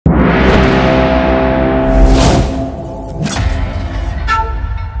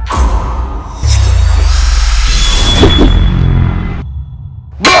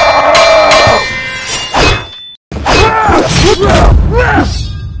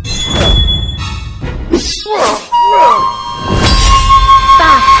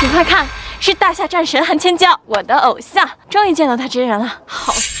大夏战神韩千娇，我的偶像，终于见到他真人了，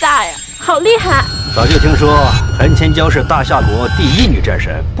好飒呀，好厉害！早就听说韩千娇是大夏国第一女战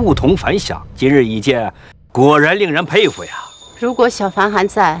神，不同凡响。今日一见，果然令人佩服呀。如果小凡还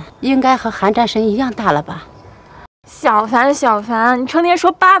在，应该和韩战神一样大了吧？小凡，你成天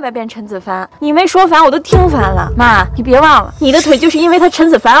说800遍陈子凡，你没说烦我都听烦了。妈，你别忘了，你的腿就是因为他陈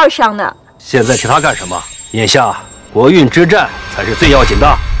子凡而伤的。现在提他干什么？眼下国运之战才是最要紧的。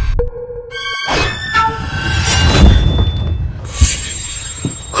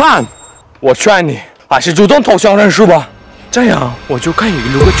汉，我劝你还是主动投降认输吧，这样我就可以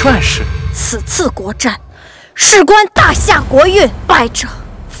录个劝世。此次国战，事关大夏国运，败者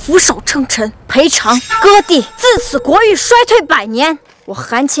俯首称臣，赔偿割地，自此国运衰退100年。我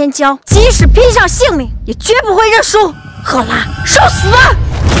韩千娇即使拼上性命，也绝不会认输。赫拉，受死吧！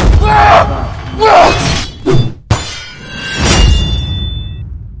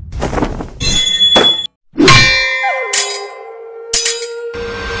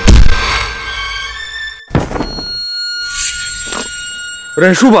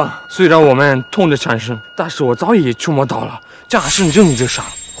认输吧，虽然我们痛得产生，但是我早已触摸到了战胜政治上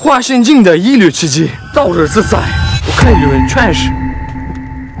化险境的一缕奇迹，早日自在，我可以论劝世。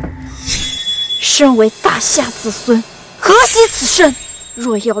身为大夏子孙，何惜此身？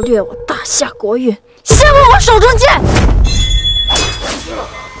若要掠我大夏国运，先问我手中剑！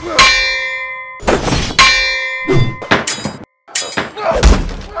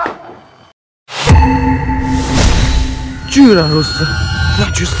居然如此，那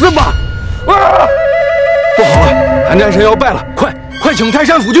去死吧！不好了，韩战神要败了，快请泰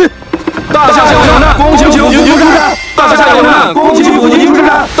山府君！大夏有难，恭请府君出山！大夏有难，恭请府君出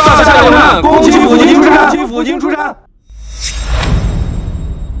山！大夏有难，恭请府君出山！请府君出山！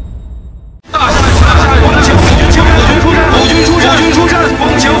大夏有难，请府君出山！府君出山！府君出山！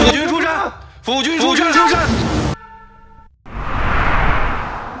恭请府君出山！府君出山！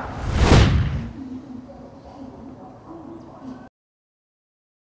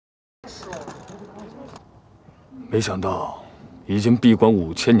没想到，已经闭关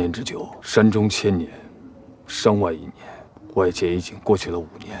5000年之久，山中1000年，山外1年，外界已经过去了5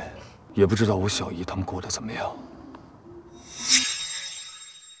年，也不知道我小姨他们过得怎么样。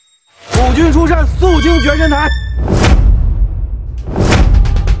府君出山，肃清决战台。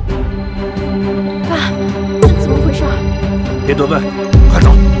爸，这怎么回事？别多问，快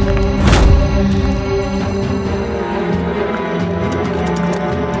走！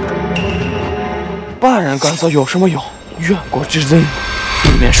霸人干燥有什么用？冤国之争，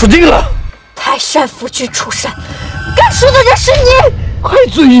一面输定了。泰山府君出山，该输的人是你！还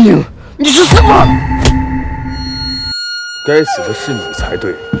嘴硬，你去死吧！该死的是你才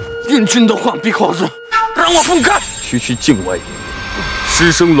对。冤君的晃鼻口子，让我分开！区区境外野民，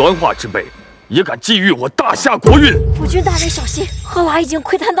师生鸾化之辈，也敢觊觎我大夏国运？府君大人小心，赫拉已经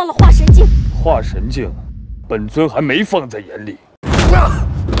窥探到了化神境。化神境，本尊还没放在眼里。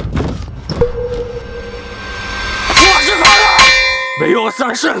没有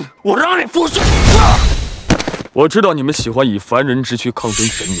三圣，我让你服输！我知道你们喜欢以凡人之躯抗争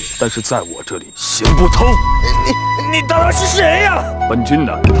神明，但是在我这里行不通。你当然是谁呀？本君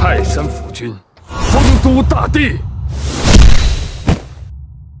乃泰山府君，丰都大帝。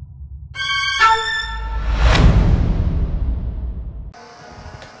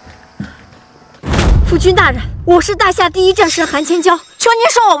府君大人，我是大夏第一战神韩千娇，求您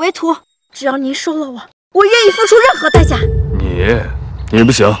收我为徒。只要您收了我，我愿意付出任何代价。你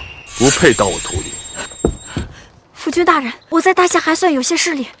不行，不配当我徒弟。府君大人，我在大夏还算有些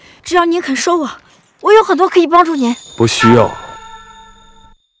势力，只要您肯收我，我有很多可以帮助您。不需要。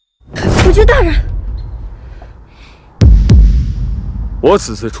府君大人，我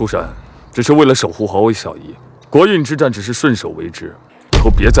此次出山，只是为了守护好我小姨。国运之战只是顺手为之，以后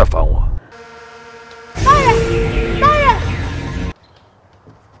别再烦我。大人，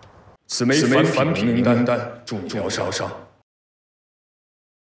此枚凡平灵丹，助你疗伤。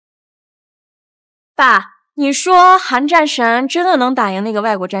爸，你说韩战神真的能打赢那个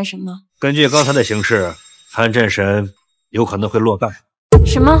外国战神吗？根据刚才的形势，韩战神有可能会落败。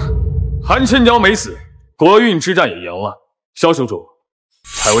什么？韩千娇没死，国运之战也赢了。萧叔叔，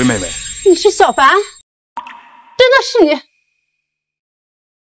采薇妹妹，你是小凡？真的是你？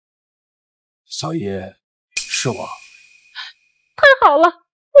小爷，是我。太好了，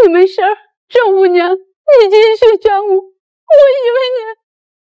你没事儿。这5年你继续劝我，我以为你……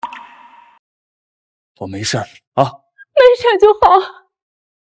我没事儿啊，没事就好。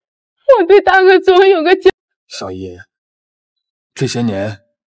我对大哥总有个家。小姨，这些年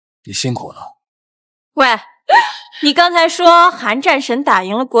你辛苦了。喂，你刚才说韩战神打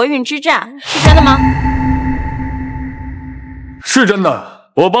赢了国运之战，是真的吗？是真的，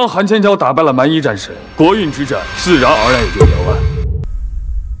我帮韩千娇打败了蛮夷战神，国运之战自然而然也就赢了。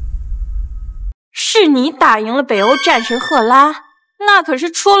是你打赢了北欧战神赫拉，那可是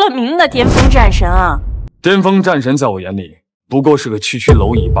出了名的巅峰战神啊！巅峰战神在我眼里不过是个区区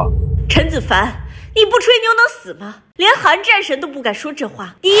蝼蚁罢了。陈子凡，你不吹牛能死吗？连韩战神都不敢说这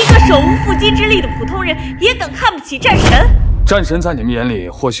话，你一个手无缚鸡之力的普通人也敢看不起战神？战神在你们眼里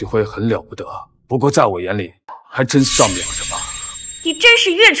或许会很了不得，不过在我眼里还真算不了什么。你真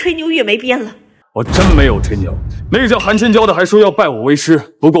是越吹牛越没边了。我真没有吹牛，那个叫韩千娇的还说要拜我为师，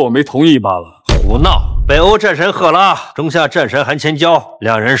不过我没同意罢了。胡闹！北欧战神赫拉，中夏战神韩千娇，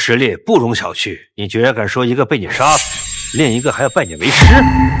两人实力不容小觑。你居然敢说一个被你杀死，另一个还要拜你为师？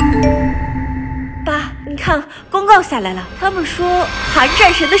爸，你看，公告下来了，他们说韩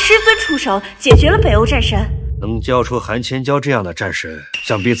战神的师尊出手解决了北欧战神。能教出韩千娇这样的战神，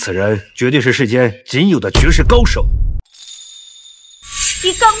想必此人绝对是世间仅有的绝世高手。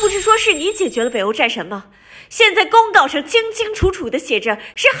你刚不是说是你解决了北欧战神吗？现在公告上清清楚楚的写着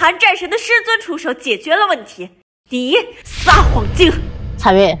是韩战神的师尊出手解决了问题，你撒谎精！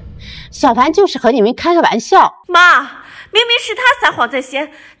采薇，小凡就是和你们开个玩笑。妈，明明是他撒谎在先，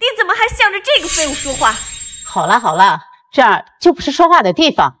你怎么还向着这个废物说话？好了好了，这儿就不是说话的地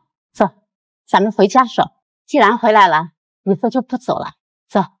方，走，咱们回家说。既然回来了，以后就不走了。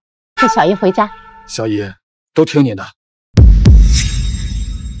走，陪小姨回家。小姨，都听你的。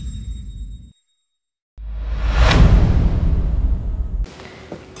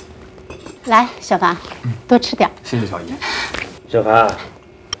来，小凡，多吃点。谢谢小姨。小凡，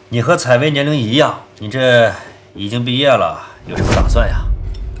你和采薇年龄一样，你这已经毕业了，有什么打算呀？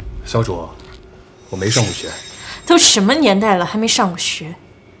小主，我没上过学。都什么年代了，还没上过学，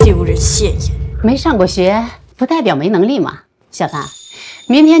丢人现眼。没上过学不代表没能力嘛。小凡，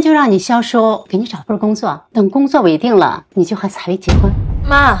明天就让你萧叔给你找份工作，等工作稳定了，你就和采薇结婚。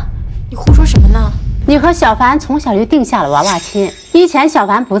妈，你胡说什么呢？你和小凡从小就定下了娃娃亲，以前小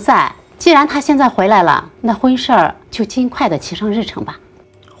凡不在。既然他现在回来了，那婚事儿就尽快的提上日程吧。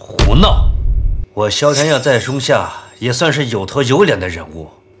胡闹！我萧天耀在中夏也算是有头有脸的人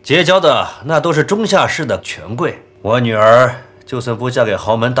物，结交的那都是中夏市的权贵。我女儿就算不嫁给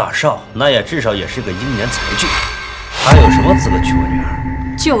豪门大少，那也至少也是个英年才俊。她有什么资格娶我女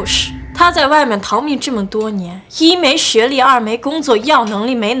儿？就是，她在外面逃命这么多年，一没学历，二没工作，要能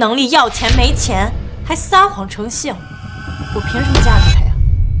力没能力，要钱没钱，还撒谎成性。我凭什么嫁给她呀？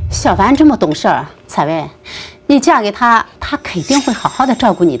小凡这么懂事儿，采薇，你嫁给他，他肯定会好好的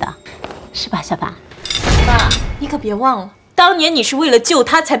照顾你的，是吧，小凡？妈，你可别忘了，当年你是为了救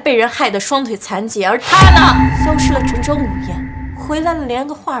他才被人害得双腿残疾，而他呢，消失了整整5年，回来了连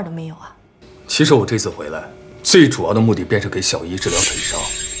个话都没有啊。其实我这次回来，最主要的目的便是给小姨治疗腿伤。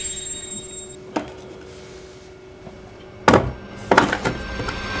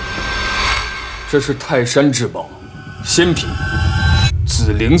这是泰山至宝，仙品。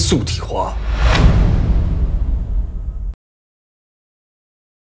紫灵素体花，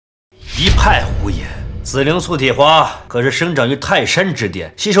一派胡言！紫灵素体花可是生长于泰山之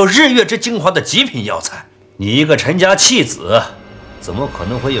巅，吸收日月之精华的极品药材。你一个陈家弃子，怎么可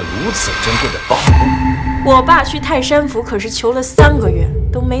能会有如此珍贵的宝物？我爸去泰山府可是求了3个月，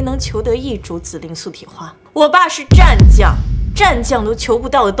都没能求得1株紫灵素体花。我爸是战将，战将都求不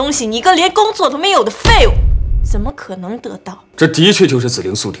到的东西，你个连工作都没有的废物！怎么可能得到？这的确就是紫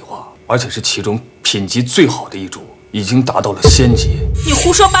灵素体花，而且是其中品级最好的一株，已经达到了仙级。你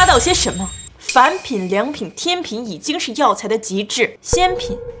胡说八道些什么？凡品、良品、天品已经是药材的极致，仙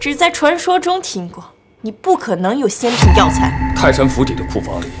品只在传说中听过，你不可能有仙品药材。泰山府邸的库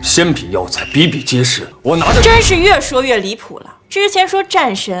房里，仙品药材比比皆是，我拿着……真是越说越离谱了。之前说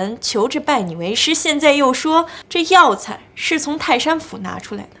战神求着拜你为师，现在又说这药材是从泰山府拿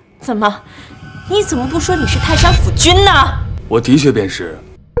出来的，怎么？你怎么不说你是泰山府君呢？我的确便是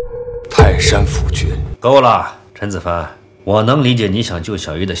泰山府君。够了，陈子凡，我能理解你想救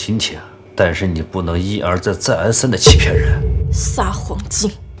小姨的心情，但是你不能一而再再而三的欺骗人。撒谎精！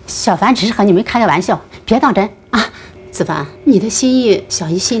小凡只是和你们开个玩笑，别当真啊。子凡，你的心意小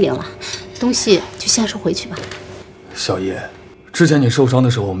姨心领了，东西就先收回去吧。小姨，之前你受伤的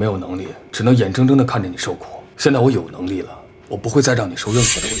时候我没有能力，只能眼睁睁的看着你受苦。现在我有能力了，我不会再让你受任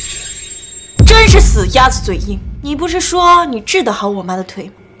何的委屈。真是死鸭子嘴硬！你不是说你治得好我妈的腿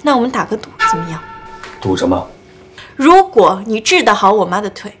吗？那我们打个赌，怎么样？赌什么？如果你治得好我妈的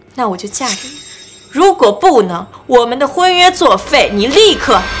腿，那我就嫁给你；如果不能，我们的婚约作废，你立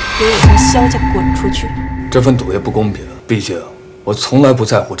刻给我从萧家滚出去。这份赌也不公平，毕竟我从来不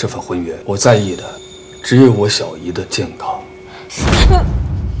在乎这份婚约，我在意的只有我小姨的健康。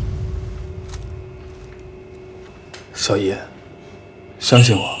小姨，相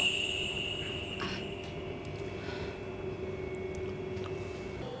信我。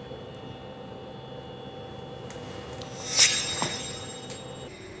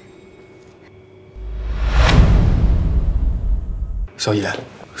小姨，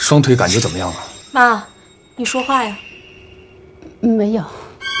双腿感觉怎么样啊？妈，你说话呀。没有。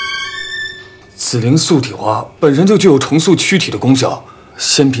紫灵素体花本身就具有重塑躯体的功效，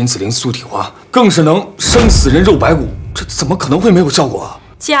仙品紫灵素体花更是能生死人肉白骨，这怎么可能会没有效果啊？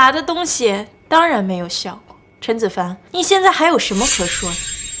假的东西当然没有效果。陈子凡，你现在还有什么可说的？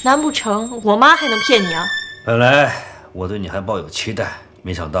难不成我妈还能骗你啊？本来我对你还抱有期待，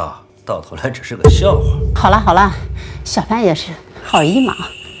没想到到头来只是个笑话。好了好了，小凡也是好意嘛。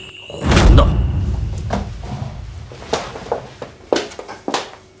胡闹！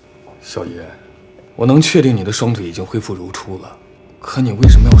小爷，我能确定你的双腿已经恢复如初了，可你为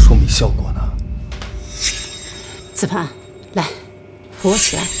什么要说没效果呢？子凡，来，扶我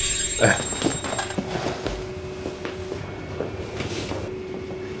起来。哎，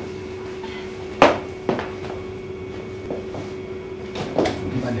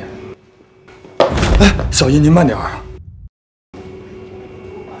慢点。哎，小姨您慢点儿。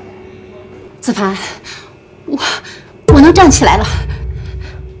子凡，我能站起来了。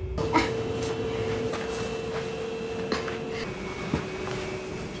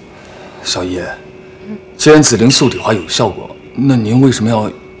小姨，既然紫灵素体花有效果，那您为什么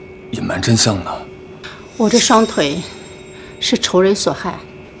要隐瞒真相呢？我这双腿是仇人所害，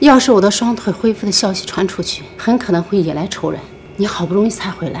要是我的双腿恢复的消息传出去，很可能会引来仇人。你好不容易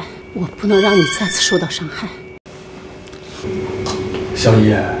才回来，我不能让你再次受到伤害。小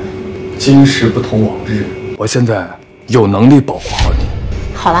姨，今时不同往日，我现在有能力保护好你。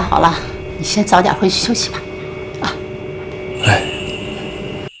好了好了，你先早点回去休息吧。啊，哎，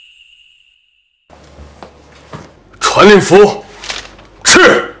传令符，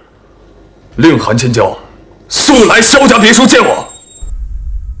敕，令韩千娇速来萧家别墅见我。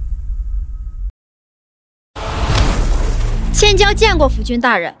千娇见过府君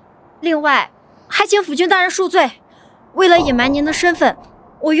大人，另外还请府君大人恕罪。为了隐瞒您的身份，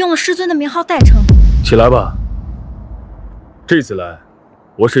我用了师尊的名号代称。起来吧。这次来，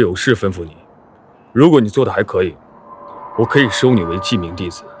我是有事吩咐你。如果你做的还可以，我可以收你为记名弟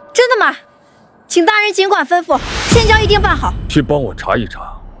子。真的吗？请大人尽管吩咐，千娇一定办好。去帮我查一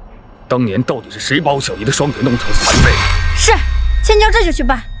查，当年到底是谁把我小姨的双腿弄成残废？是，千娇这就去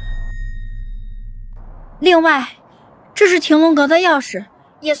办。另外，这是停龙阁的钥匙，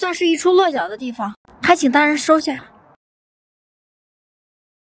也算是一处落脚的地方，还请大人收下。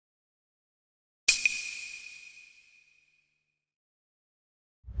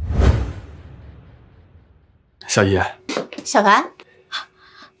小姨，小凡，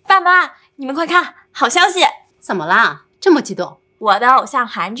爸妈，你们快看，好消息！怎么啦？这么激动？我的偶像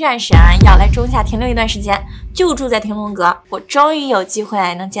韩战神要来中夏停留一段时间，就住在停龙阁。我终于有机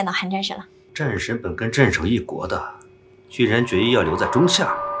会能见到韩战神了。战神本跟镇守一国的，居然决意要留在中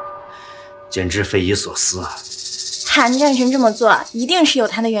夏，简直匪夷所思啊！韩战神这么做，一定是有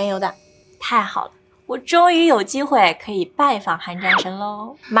他的缘由的。太好了，我终于有机会可以拜访韩战神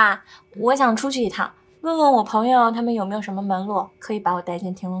喽！妈，我想出去一趟。问问我朋友，他们有没有什么门路可以把我带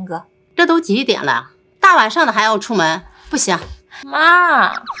进停龙阁？这都几点了？大晚上的还要出门？不行！妈，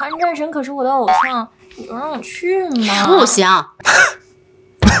韩战神可是我的偶像，你就让我去嘛！不行。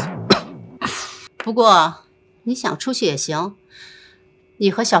不过你想出去也行，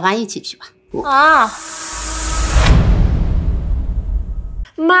你和小凡一起去吧。啊！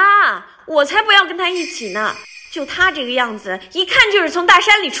妈，我才不要跟他一起呢！就他这个样子，一看就是从大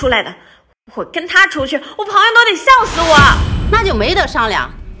山里出来的。我跟他出去，我朋友都得笑死我。那就没得商量。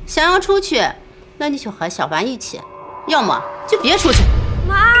想要出去，那你就和小凡一起，要么就别出去。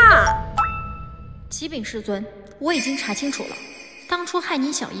妈，启禀师尊，我已经查清楚了，当初害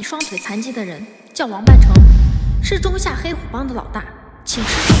你小姨双腿残疾的人叫王半城，是中夏黑虎帮的老大，请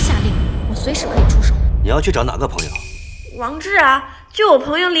师尊下令，我随时可以出手。你要去找哪个朋友？王志啊，就我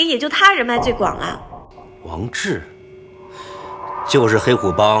朋友里也就他人脉最广了。王志，就是黑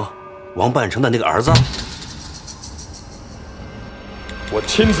虎帮王半城的那个儿子。我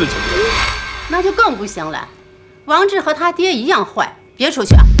亲自解决。那就更不行了。王志和他爹一样坏，别出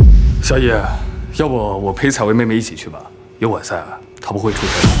去啊！小姨，要不我陪采薇妹妹一起去吧？有我在，她不会出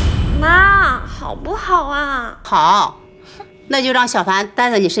事。妈，好不好啊？好，那就让小凡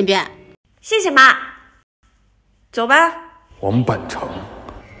待在你身边。谢谢妈。走吧。王半城，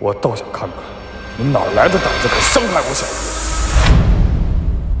我倒想看看你哪来的胆子敢伤害我小姨。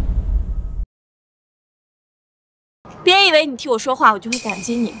别以为你替我说话，我就会感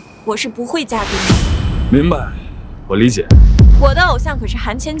激你。我是不会嫁给你。明白，我理解。我的偶像可是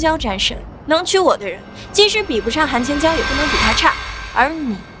韩千娇战神，能娶我的人，即使比不上韩千娇，也不能比她差。而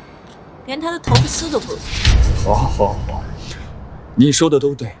你，连她的头发丝都不如。好，你说的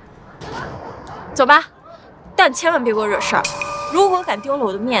都对。走吧，但千万别给我惹事儿。如果敢丢了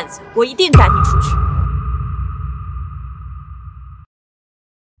我的面子，我一定赶你出去。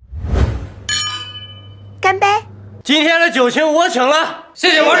干杯！今天的酒请我请了，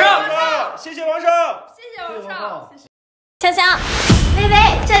谢谢皇上，谢谢皇上，谢谢皇上。香香，微微，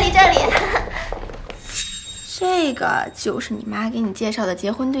这里。这个就是你妈给你介绍的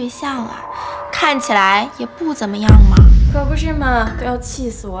结婚对象啊，看起来也不怎么样嘛。可不是嘛，都要气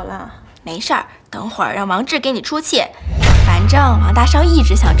死我了。没事儿，等会儿让王志给你出气。反正王大少一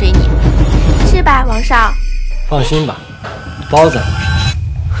直想追你，是吧，王少？放心吧，包在我身上。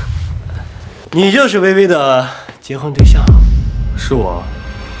你就是微微的结婚对象？是我，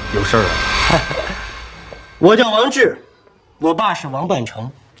有事儿啊？我叫王志，我爸是王半成，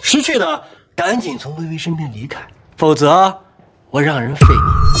识趣的赶紧从微微身边离开，否则我让人废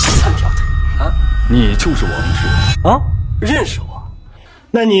你3条腿啊！你就是王志啊？认识我？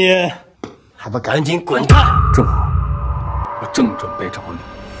那你还不赶紧滚蛋！正好，我正准备找你。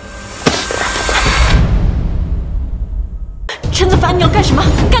陈子凡，你要干什么？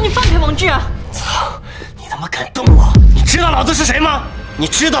赶紧放开王志啊！操！你他妈敢动我！你知道老子是谁吗？你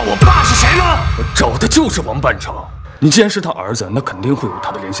知道我爸是谁吗？我找的就是王半成。你既然是他儿子，那肯定会有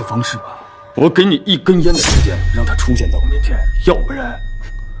他的联系方式吧？我给你1根烟的时间，让他出现在我面前，要不然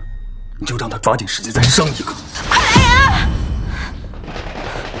你就让他抓紧时间再生一个。快来人！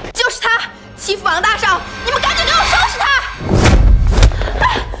就是他欺负王大少，你们赶紧给我收拾他！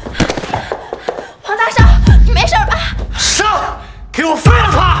王大少，你没事吧？上，给我废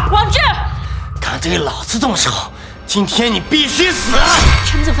了他！王志，敢对老子动手，今天你必须死！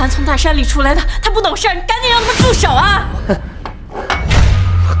陈子凡从大山里出来的，他不懂事儿，你赶紧让他们住手啊！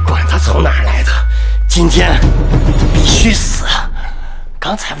我管他从哪儿来的，今天他必须死！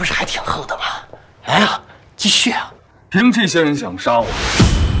刚才不是还挺横的吗？来啊，继续啊！凭这些人想杀我，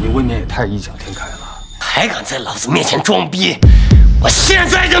你未免也太异想天开了。还敢在老子面前装逼，我现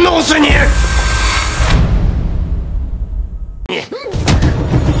在就弄死你！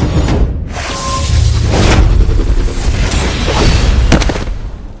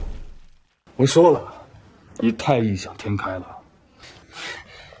我说了，你太异想天开了。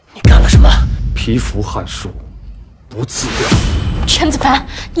你干了什么？蚍蜉撼树，不自量。陈子凡，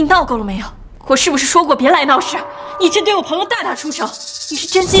你闹够了没有？我是不是说过别来闹事？以前对我朋友大打出手，你是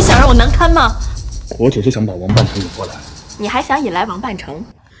真心想让我难堪吗？我只是想把王半成引过来。你还想引来王半成？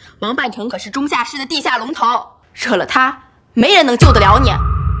王半成可是中下市的地下龙头，惹了他，没人能救得了你。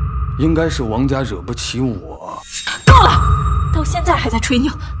应该是王家惹不起我。够了，到现在还在吹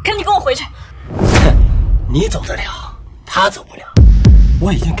牛，赶紧跟我回去。你走得了，他走不了。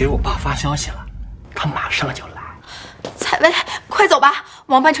我已经给我爸发消息了，他马上就来。采薇，快走吧，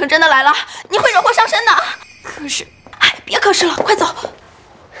王半成真的来了，你会惹祸上身的。可是，哎，别可是了，快走。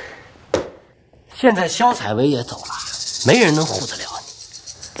现在萧采薇也走了，没人能护得了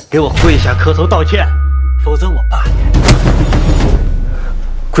你。给我跪下磕头道歉，否则我爸也……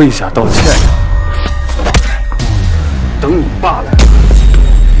跪下道歉。等你爸来。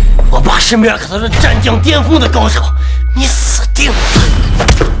我爸身边可都是战将巅峰的高手，你死定了！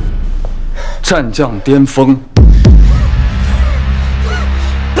战将巅峰。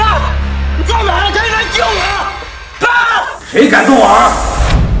爸，你到哪了？赶紧来救我！爸，谁敢动我儿？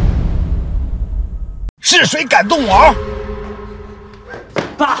是谁敢动我儿？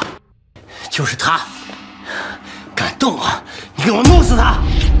爸，就是他，敢动我，你给我弄死他！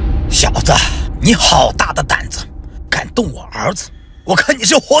小子，你好大的胆子，敢动我儿子！我看你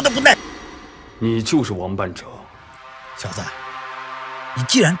是活得不耐。你就是王半成。小子，你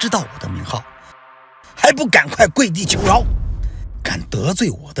既然知道我的名号，还不赶快跪地求饶！敢得罪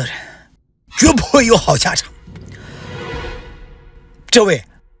我的人，绝不会有好下场。这位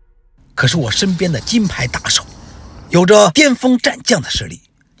可是我身边的金牌打手，有着巅峰战将的实力，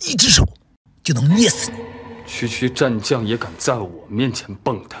一只手就能捏死你。区战将也敢在我面前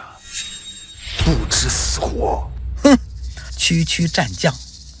蹦跶，不知死活！哼，区战将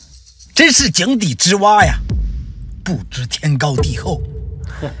真是井底之蛙呀，不知天高地厚。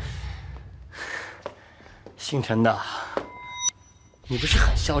姓陈的，你不是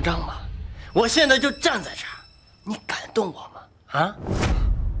很嚣张吗？我现在就站在这儿，你敢动我吗？啊？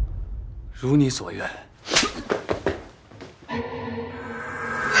如你所愿。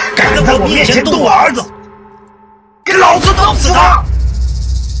敢在我面前动我儿子，给老子弄死他！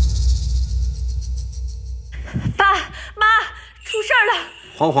爸。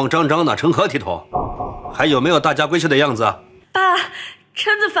慌慌张张的，成何体统？还有没有大家闺秀的样子？爸，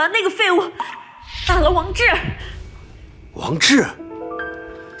陈子凡那个废物打了王志。王志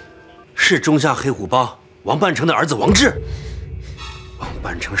是中夏黑虎帮王半成的儿子王志。王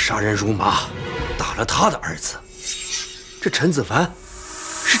半成杀人如麻，打了他的儿子。这陈子凡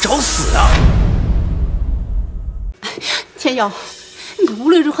是找死啊！天瑶，你无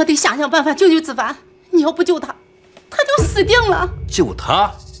论如何得想想办法救救子凡。你要不救他，他就死定了。救他？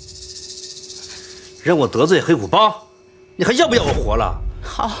让我得罪黑虎帮，你还要不要我活了？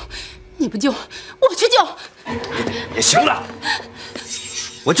好，你不救，我去救。也行了，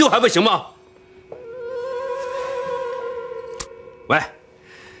我救还不行吗？喂，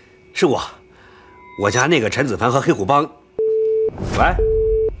是我家那个陈子凡和黑虎帮。喂，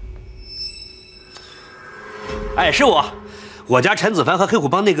哎，是我家陈子凡和黑虎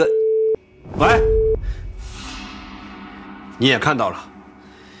帮那个。喂，你也看到了，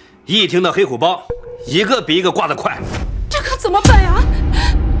一听到黑虎帮，一个比一个挂得快。这可怎么办呀？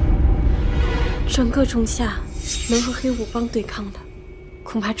整个中夏能和黑虎帮对抗的，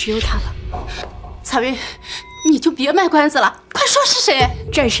恐怕只有他了。彩薇，你就别卖关子了，快说是谁？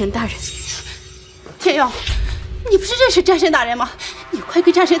战神大人。天耀，你不是认识战神大人吗？你快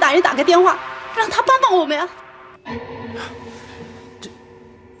给战神大人打个电话，让他帮帮我们呀！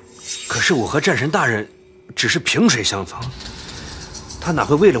可是我和战神大人只是萍水相逢，他哪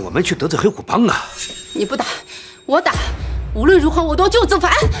会为了我们去得罪黑虎帮啊？你不打，我打，无论如何我都救子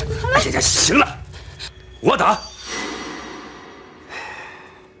凡。哎呀，行了，我打。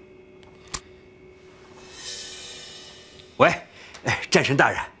喂，战神大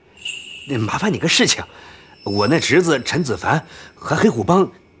人，麻烦你个事情，我那侄子陈子凡和黑虎帮，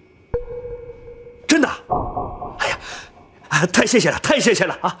真的，哎呀，太谢谢了，太谢谢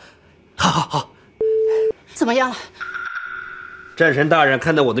了啊！好，怎么样了？战神大人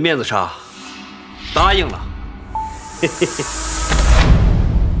看在我的面子上，答应了。嘿嘿嘿。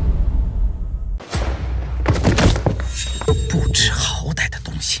不知好歹的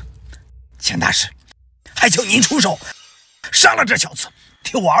东西，钱大师，还求您出手，杀了这小子，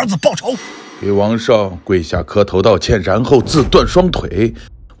替我儿子报仇。给王少跪下磕头道歉，然后自断双腿，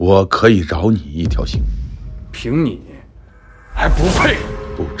我可以饶你一条心。凭你还不配！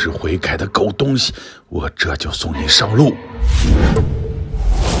不知悔改的狗东西，我这就送你上路。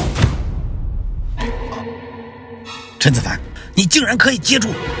陈子凡，你竟然可以接住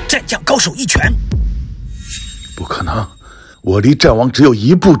战将高手一拳！不可能，我离战王只有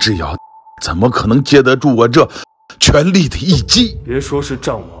一步之遥，怎么可能接得住我这全力的一击？别说是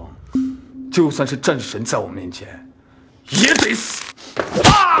战王，就算是战神，在我面前也得死！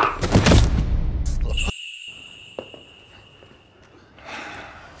啊！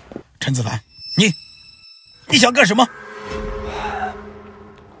陈子凡，你想干什么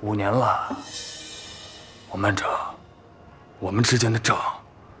？5年了，王班长，我们之间的账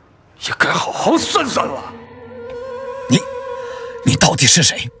也该好好算算了。你到底是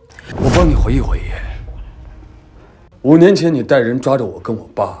谁？我帮你回忆回忆。5年前，你带人抓着我跟我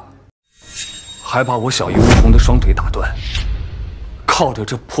爸，还把我小姨梧桐的双腿打断，靠着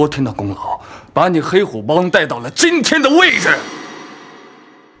这泼天的功劳，把你黑虎帮带到了今天的位置。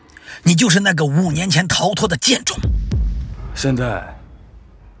你就是那个5年前逃脱的贱种。现在，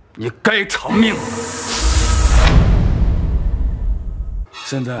你该偿命了。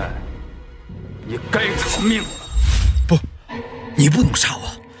现在，你该偿命了。不，你不能杀我，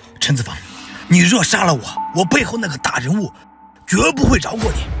陈子凡。你若杀了我，我背后那个大人物绝不会饶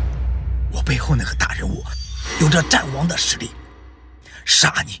过你。我背后那个大人物有着战王的实力，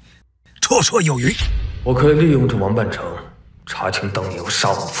杀你绰绰有余。我可以利用这王半成，查清当年杀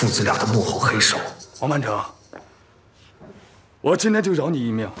我父子俩的幕后黑手。王半成，我今天就饶你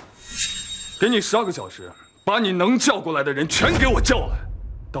一命，给你12个小时，把你能叫过来的人全给我叫来，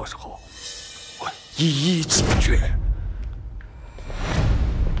到时候我一一解决。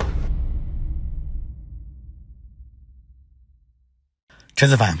陈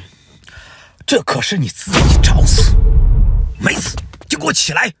子凡，这可是你自己找死，没死就给我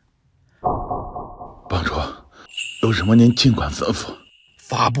起来！帮主，有什么您尽管吩咐。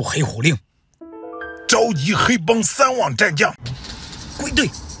发布黑虎令，召集黑帮3万战将归队。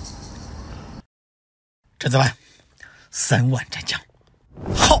陈子凡，3万战将，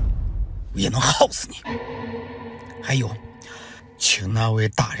耗我也能耗死你。还有，请那位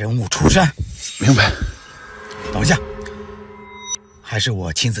大人物出山。明白。等一下。还是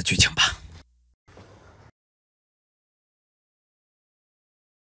我亲自去请吧。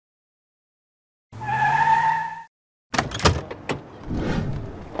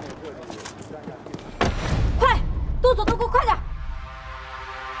快，动手都给我快点！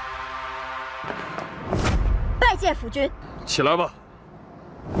府君。起来吧，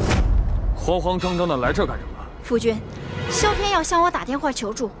慌慌张张的来这干什么？夫君，萧天耀向我打电话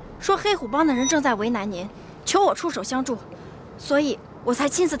求助，说黑虎帮的人正在为难您，求我出手相助，所以我才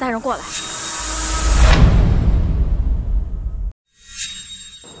亲自带人过来。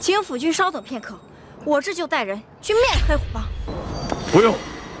请府君稍等片刻，我这就带人去灭黑虎帮。不用，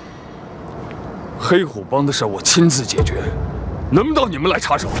黑虎帮的事我亲自解决，轮不到你们来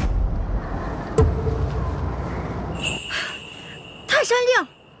插手。泰山令，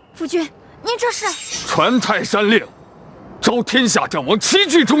夫君，您这是？传泰山令，召天下战王齐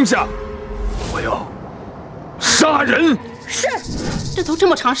聚中下，我要杀人。是，这都这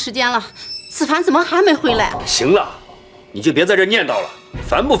么长时间了，子凡怎么还没回来？行了，你就别在这念叨了，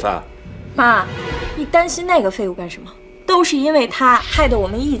烦不烦？妈，你担心那个废物干什么？都是因为他害得我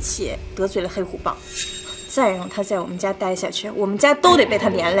们一起得罪了黑虎帮。再让他在我们家待下去，我们家都得被他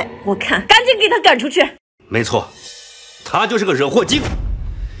连累。我看赶紧给他赶出去。没错，他就是个惹祸精，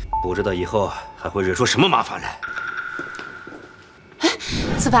不知道以后还会惹出什么麻烦来。哎，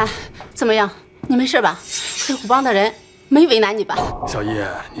子凡，怎么样？你没事吧？黑虎帮的人没为难你吧？小叶，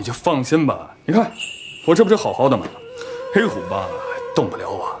你就放心吧。你看，我这不是好好的吗？黑虎帮动不了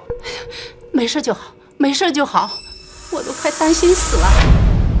我。没事就好，没事就好，我都快担心死了。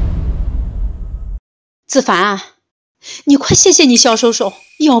子凡啊，你快谢谢你萧叔叔，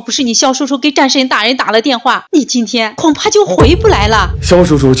要不是你萧叔叔给战神大人打了电话，你今天恐怕就回不来了。萧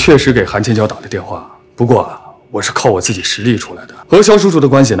叔叔确实给韩千娇打了电话，不过我是靠我自己实力出来的，和萧叔叔的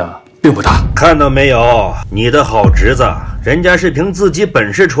关系呢并不大。看到没有，你的好侄子，人家是凭自己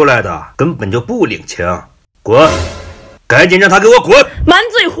本事出来的，根本就不领情。滚！赶紧让他给我滚！满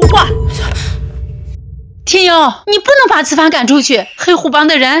嘴胡话！天佑，你不能把子凡赶出去，黑虎帮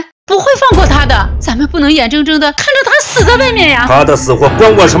的人不会放过他的，咱们不能眼睁睁的看着他死在外面呀！他的死活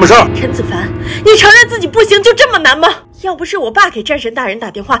关我什么事儿？陈子凡，你承认自己不行就这么难吗？要不是我爸给战神大人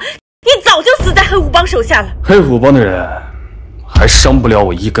打电话，你早就死在黑虎帮手下了。黑虎帮的人还伤不了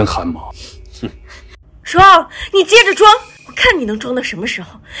我一根汗毛。哼，装，你接着装，我看你能装到什么时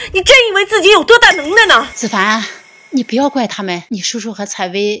候？你真以为自己有多大能耐呢？子凡，你不要怪他们，你叔叔和采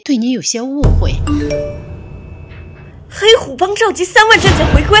薇对你有些误会。黑虎帮召集3万战将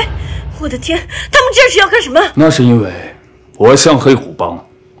回归，我的天，他们这是要干什么？那是因为我向黑虎帮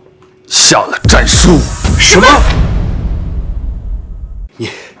下了战书。什么？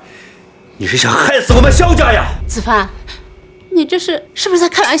你是想害死我们萧家呀？子凡，你这是不是在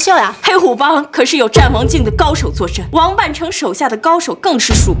开玩笑呀？黑虎帮可是有战王境的高手坐镇，王半成手下的高手更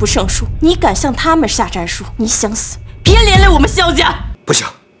是数不胜数。你敢向他们下战书，你想死，别连累我们萧家！不行，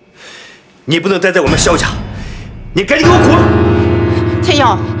你不能待在我们萧家，你赶紧给我滚！天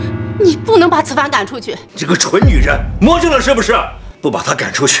佑，你不能把子凡赶出去。这个蠢女人，魔怔了是不是？不把她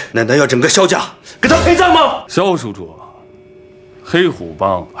赶出去，难道要整个萧家给她陪葬吗？萧叔叔，黑虎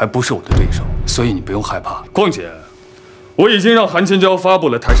帮还不是我的对手，所以你不用害怕。况且，我已经让韩千娇发布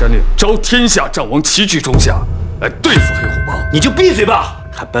了泰山令，召天下战王齐聚中下，来对付黑虎帮。你就闭嘴吧！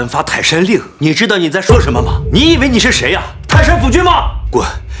还颁发泰山令，你知道你在说什么吗？你以为你是谁呀？泰山府君吗？滚！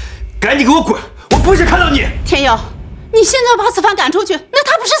赶紧给我滚！我不想看到你。天佑，你现在把子凡赶出去，那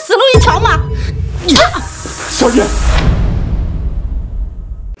他不是死路一条吗？你，小叶，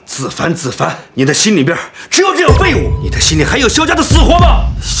子凡，你的心里边只有这样废物，你的心里还有萧家的死活吗？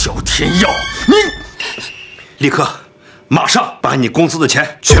萧天耀，你立刻！马上把你公司的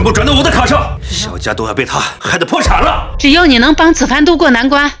钱全部转到我的卡上，萧家都要被他害得破产了。只要你能帮子凡渡过难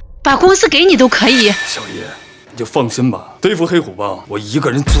关，把公司给你都可以。小叶，你就放心吧，对付黑虎帮，我一个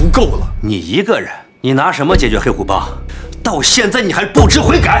人足够了。你一个人，你拿什么解决黑虎帮？到现在你还不知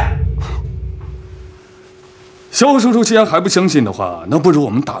悔改。萧叔叔既然还不相信的话，那不如我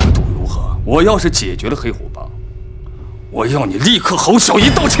们打个赌如何？我要是解决了黑虎帮，我要你立刻吼小姨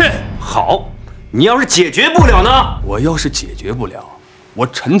道歉。好。你要是解决不了呢？我要是解决不了，我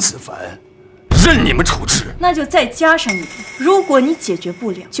陈子凡任你们处置。那就再加上一步，如果你解决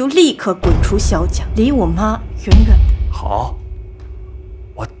不了，就立刻滚出萧家，离我妈远远的。好，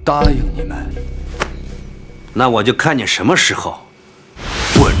我答应你们。那我就看你什么时候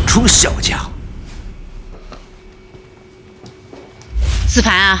滚出萧家。子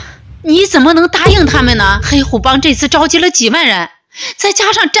凡啊，你怎么能答应他们呢？黑虎帮这次召集了几万人。再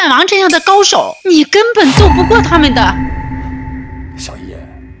加上战王这样的高手，你根本斗不过他们的。小叶，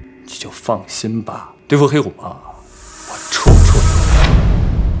你就放心吧，对付黑虎帮，我处处有人。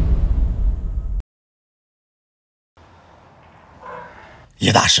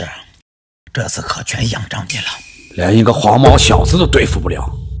叶大师，这次可全仰仗你了，连一个黄毛小子都对付不了。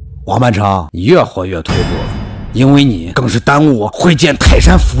王半成，你越活越退步了，因为你更是耽误我会见泰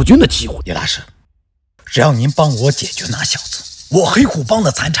山府君的机会。叶大师，只要您帮我解决那小子，我黑虎帮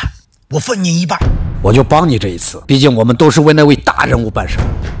的财产我分您一半。我就帮你这一次，毕竟我们都是为那位大人物办事。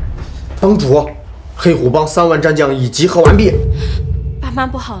帮主，黑虎帮3万战将已集合完毕。爸妈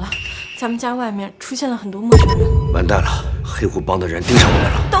不好了，咱们家外面出现了很多陌生人。完蛋了，黑虎帮的人盯上我们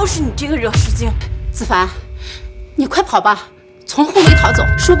了。都是你这个惹事精。子凡，你快跑吧，从后门逃走，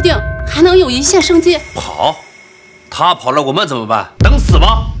说不定还能有一线生机。跑？他跑了，我们怎么办？等死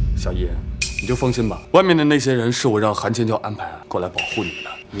吧！小叶，你就放心吧，外面的那些人是我让韩千娇安排过来保护你们的。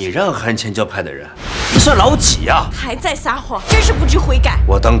你让韩千娇派的人，你算老几呀？还在撒谎，真是不知悔改。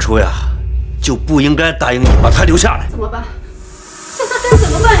我当初呀，就不应该答应你把他留下来。怎么办？现在该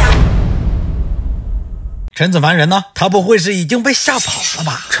怎么办呀？陈子凡人呢？他不会是已经被吓跑了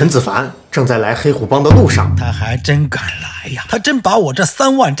吧？陈子凡正在来黑虎帮的路上。他还真敢来呀！他真把我这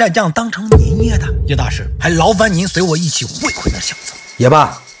3万战将当成泥捏的。叶大师，还劳烦您随我一起会会那小子。也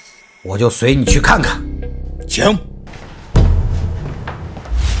罢，我就随你去看看。请。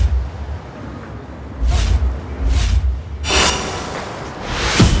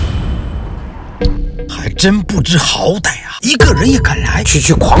还真不知好歹啊！一个人也敢来，区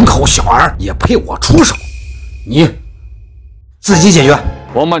区狂口小儿也配我出手？你自己解决。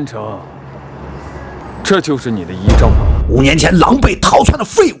王曼成，这就是你的遗诏吗？5年前狼狈逃窜的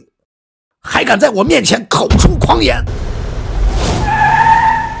废物，还敢在我面前口出狂言！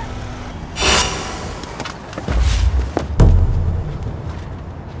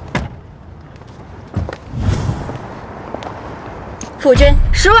府君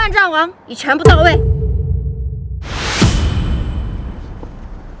，10万战王已全部到位。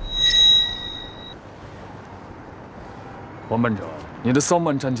王班长，你的3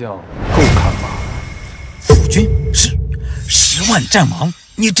万战将够看吗？府君是10万战王，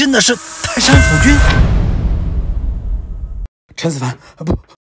你真的是泰山府君？陈子凡，不，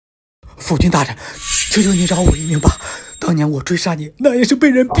府君大人，求求你饶我一命吧！当年我追杀你，那也是被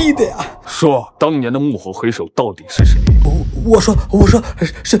人逼的呀。说，当年的幕后黑手到底是谁？我说，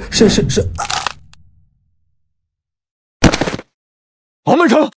是。王曼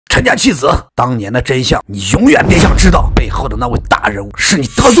成，陈家弃子，当年的真相你永远别想知道，背后的那位大人物是你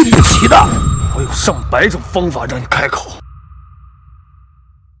得罪不起的。我有上百种方法让你开口。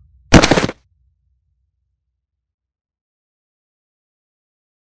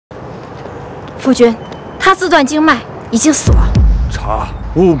夫君，他自断经脉，已经死了。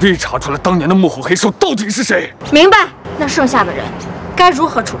务必查出来当年的幕后黑手到底是谁。明白。那剩下的人该如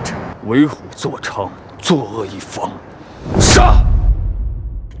何处置？为虎作伥，作恶一方，杀！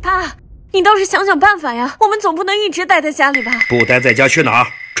爸，你倒是想想办法呀！我们总不能一直待在家里吧？不待在家去哪儿？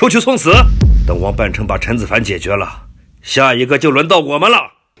出去送死！等王半成把陈子凡解决了，下一个就轮到我们了。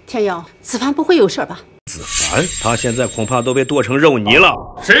天佑，子凡不会有事吧？子凡，他现在恐怕都被剁成肉泥了。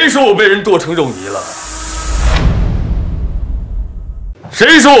谁说我被人剁成肉泥了？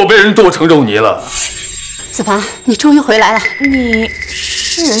谁说我被人剁成肉泥了？子凡，你终于回来了。你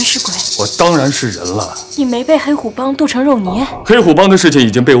是人是鬼？我当然是人了。你没被黑虎帮剁成肉泥？黑虎帮的事情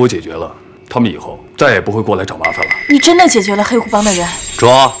已经被我解决了，他们以后再也不会过来找麻烦了。你真的解决了黑虎帮的人？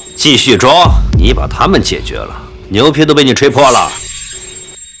装，继续装！你把他们解决了，牛皮都被你吹破了。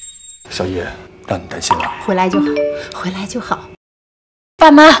小叶，让你担心了。回来就好，回来就好。爸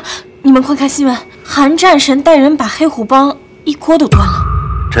妈，你们快看新闻，韩战神带人把黑虎帮一锅都端了。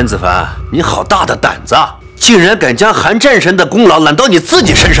陈子凡，你好大的胆子，竟然敢将韩战神的功劳揽到你自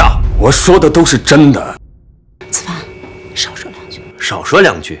己身上！我说的都是真的。子凡，少说两句。少说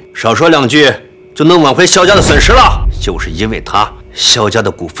两句，少说两句，就能挽回萧家的损失了。就是因为他，萧家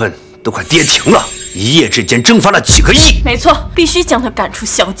的股份都快跌停了，一夜之间蒸发了几个亿。没错，必须将他赶出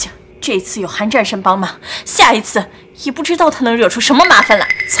萧家。这次有韩战神帮忙，下一次也不知道他能惹出什么麻烦来。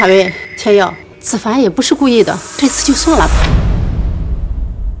采薇，天佑，子凡也不是故意的，这次就算了吧。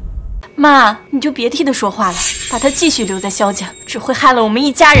妈，你就别替他说话了，把他继续留在萧家，只会害了我们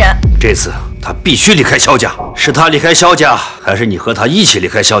一家人。这次他必须离开萧家，是他离开萧家，还是你和他一起离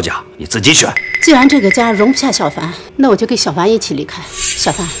开萧家？你自己选。既然这个家容不下小凡，那我就跟小凡一起离开。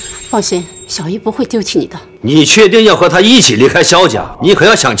小凡，放心，小姨不会丢弃你的。你确定要和他一起离开萧家？你可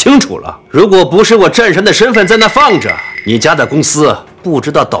要想清楚了。如果不是我战神的身份在那放着，你家的公司不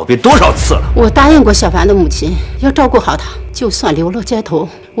知道倒闭多少次了。我答应过小凡的母亲，要照顾好他，就算流落街头，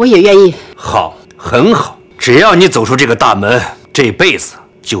我也愿意。好，很好，只要你走出这个大门，这辈子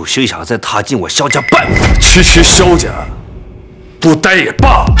就休想再踏进我萧家半步。区萧家，不待也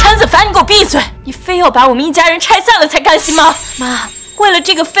罢。陈子凡，你给我闭嘴！你非要把我们一家人拆散了才甘心吗？妈，为了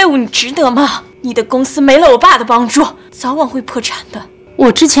这个废物，你值得吗？你的公司没了我爸的帮助，早晚会破产的。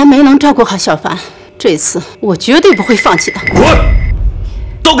我之前没能照顾好小凡，这次我绝对不会放弃的。滚！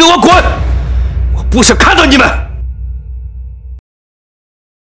都给我滚！我不想看到你们。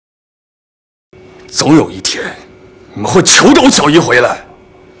总有一天，你们会求着我小姨回来。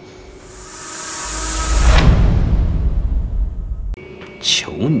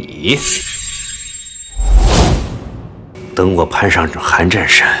求你？等我攀上寒战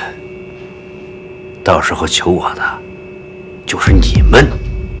神，到时候求我的就是你们。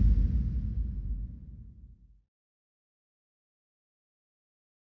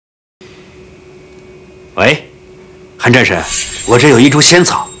喂，寒战神，我这有一株仙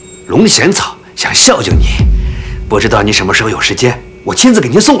草，龙涎草，想孝敬你，不知道你什么时候有时间，我亲自给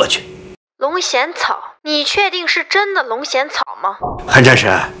您送过去。龙涎草，你确定是真的龙涎草吗？寒战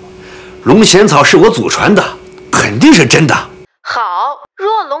神，龙涎草是我祖传的，肯定是真的。好，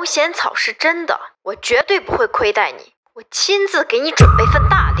若龙涎草是真的，我绝对不会亏待你，我亲自给你准备份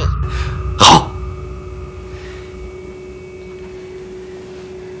大礼。好，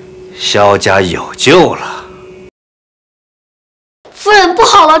萧家有救了。夫人，不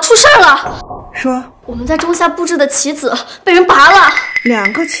好了，出事了！说，我们在中下布置的棋子被人拔了。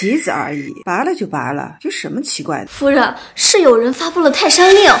2个棋子而已，拔了就拔了，有什么奇怪的？夫人，是有人发布了泰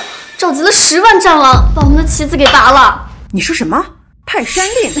山令，召集了10万战王，把我们的棋子给拔了。你说什么？泰山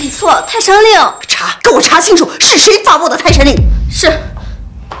令？没错，泰山令。给我查清楚是谁发布的泰山令。是。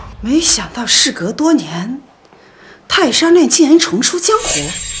没想到事隔多年，泰山令竟然重出江湖。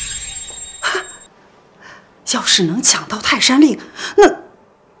要是能抢到泰山令，那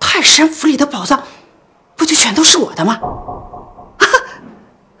泰山府里的宝藏不就全都是我的吗？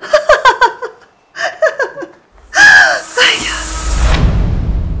哎呀！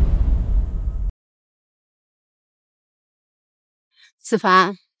子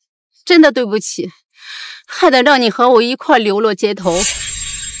凡，真的对不起，害得让你和我一块流落街头。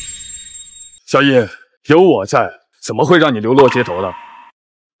小姨，有我在，怎么会让你流落街头的？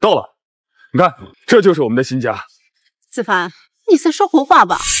到了，你看，这就是我们的新家。子凡，你在说胡话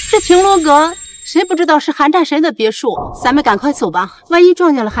吧？这停罗阁，谁不知道是寒战神的别墅？咱们赶快走吧，万一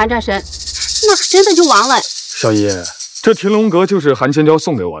撞见了寒战神，那真的就完了。小姨，这停龙阁就是韩千娇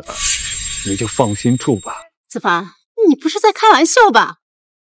送给我的，你就放心住吧。子凡，你不是在开玩笑吧？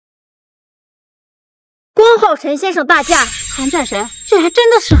光号陈先生大驾！寒战神，这还真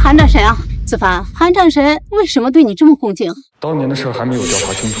的是寒战神啊！子凡，寒战神为什么对你这么恭敬？当年的事还没有调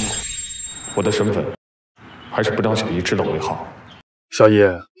查清楚，我的身份还是不让小姨知道为好。小姨，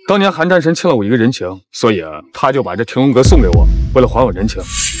当年韩战神欠了我一个人情，所以他就把这停龙阁送给我，为了还我人情。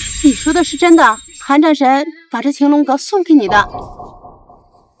你说的是真的？寒战神把这停龙阁送给你的？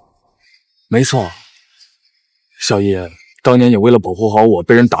没错。小姨，当年也为了保护好我，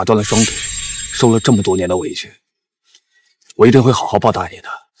被人打断了双腿，受了这么多年的委屈，我一定会好好报答你的。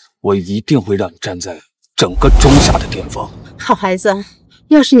我一定会让你站在整个中夏的巅峰。好孩子，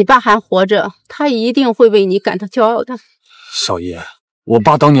要是你爸还活着，他一定会为你感到骄傲的。小姨，我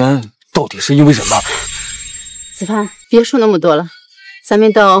爸当年到底是因为什么？子凡，别说那么多了，咱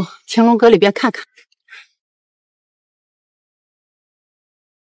们到停龙阁里边看看。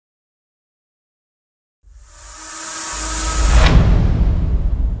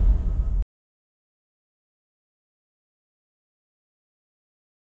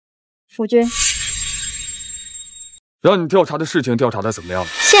夫君，让你调查的事情调查的怎么样了？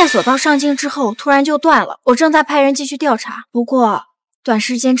线索到上京之后突然就断了，我正在派人继续调查，不过短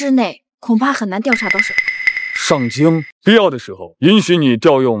时间之内恐怕很难调查到什么。上京，必要的时候允许你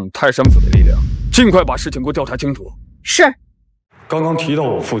调用泰山府的力量，尽快把事情给我调查清楚。是。刚刚提到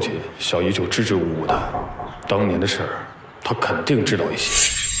我父亲，小姨就支支吾吾的，当年的事儿，她肯定知道一些。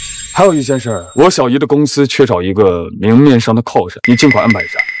还有一件事，我小姨的公司缺少一个明面上的靠山，你尽快安排一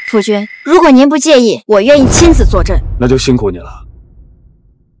下。夫君，如果您不介意，我愿意亲自坐镇。那就辛苦你了。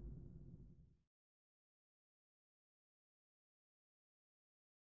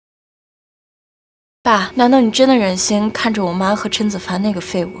爸，难道你真的忍心看着我妈和陈子凡那个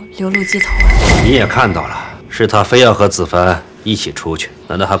废物流落街头啊？你也看到了，是他非要和子凡一起出去，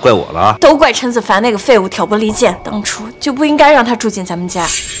难道还怪我了？都怪陈子凡那个废物挑拨离间，当初就不应该让他住进咱们家。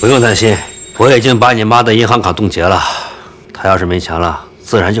不用担心，我已经把你妈的银行卡冻结了，她要是没钱了，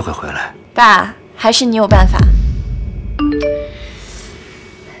自然就会回来。爸，还是你有办法。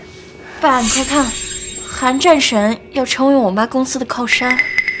爸，你快看，韩战神要成为我妈公司的靠山。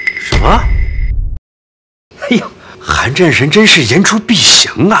什么？哎呦，韩战神真是言出必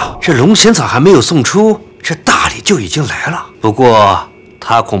行啊！这龙涎草还没有送出，这大礼就已经来了。不过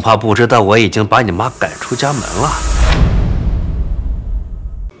他恐怕不知道我已经把你妈赶出家门了。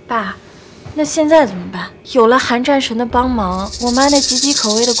爸，那现在怎么办？有了韩战神的帮忙，我妈那岌岌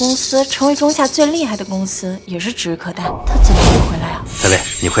可危的公司成为中夏最厉害的公司，也是指日可待。她怎么会回来啊？采薇，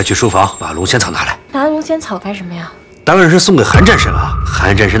你快去书房把龙仙草拿来。拿龙仙草干什么呀？当然是送给韩战神了。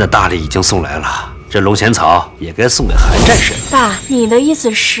韩战神的大礼已经送来了，这龙仙草也该送给韩战神。爸，你的意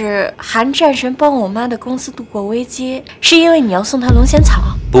思是韩战神帮我妈的公司度过危机，是因为你要送他龙仙草？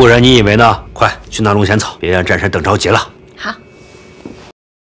不然你以为呢？快去拿龙仙草，别让战神等着急了。好。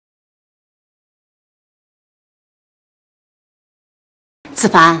子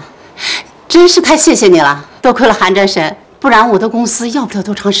凡，真是太谢谢你了，多亏了韩战神，不然我的公司要不了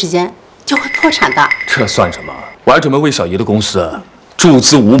多长时间就会破产的。这算什么？我还准备为小姨的公司注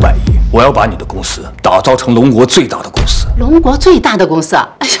资500亿，我要把你的公司打造成龙国最大的公司。龙国最大的公司？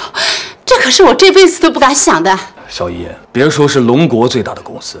哎呦，这可是我这辈子都不敢想的。小姨，别说是龙国最大的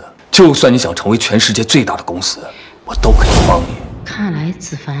公司，就算你想成为全世界最大的公司，我都可以帮你。看来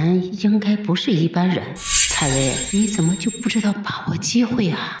子凡应该不是一般人。采薇，你怎么就不知道把握机会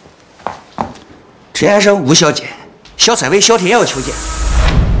啊？陈先生，吴小姐，萧采薇、萧天耀求见。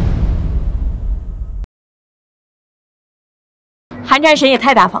韩战神也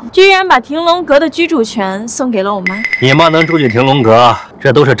太大方了，居然把停龙阁的居住权送给了我妈。你妈能住进停龙阁，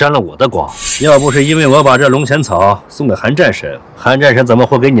这都是沾了我的光。要不是因为我把这龙仙草送给韩战神，韩战神怎么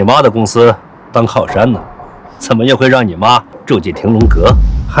会给你妈的公司当靠山呢？怎么又会让你妈住进停龙阁？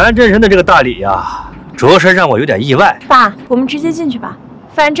韩战神的这个大礼呀，着实让我有点意外。爸，我们直接进去吧，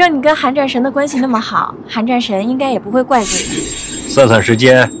反正你跟韩战神的关系那么好，韩战神应该也不会怪罪你。算算时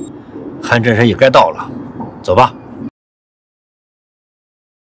间，韩战神也该到了，走吧。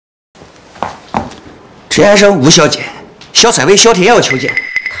陈先生，吴小姐，萧采薇、萧天耀求见。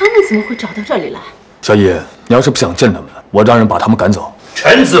他们怎么会找到这里来？小姨，你要是不想见他们，我让人把他们赶走。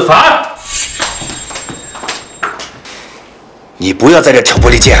陈子凡，你不要在这挑拨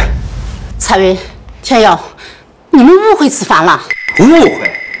离间。采薇、天耀，你们误会子凡了。误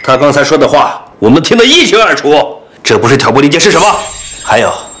会？他刚才说的话，我们听得一清二楚。这不是挑拨离间是什么？还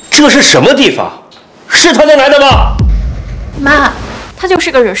有，这是什么地方？是他能来的吗？妈，他就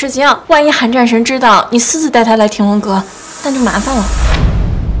是个惹事精，万一韩战神知道你私自带他来停龙阁，那就麻烦了。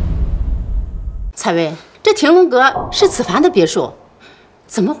采薇，这停龙阁是子凡的别墅，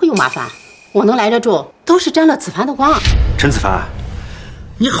怎么会有麻烦？我能来这住，都是沾了子凡的光。陈子凡，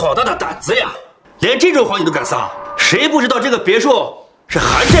你好大的胆子呀！连这种谎你都敢撒？谁不知道这个别墅是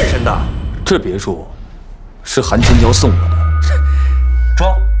韩战神的？这别墅是韩千娇送我的。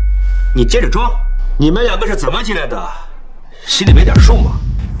装，你接着装。你们两个是怎么进来的？心里没点数吗？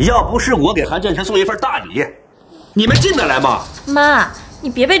要不是我给韩战神送一份大礼，你们进得来吗？妈，你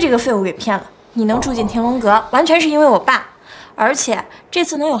别被这个废物给骗了。你能住进停龙阁，完全是因为我爸，而且这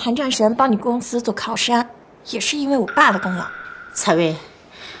次能有韩战神帮你公司做靠山，也是因为我爸的功劳。采薇，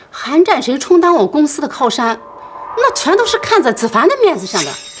韩战神充当我公司的靠山，那全都是看在子凡的面子上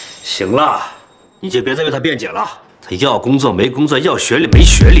的。行了，你就别再为他辩解了。他要工作没工作，要学历没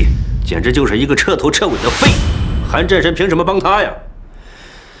学历，简直就是一个彻头彻尾的废物。韩战神凭什么帮他呀？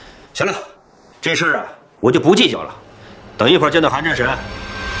行了，这事儿啊，我就不计较了。等一会儿见到韩战神，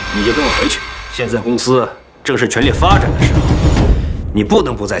你就跟我回去。现在公司正是全力发展的时候，你不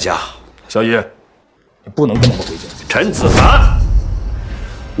能不在家。小姨，你不能跟他们回家。陈子凡，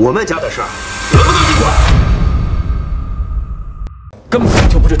我们家的事儿轮不到你管。根本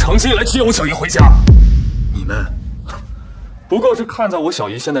就不是诚心来接我小姨回家，你们不过是看在我小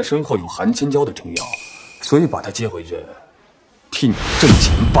姨现在身后有韩千娇的重要，所以把她接回去，替你挣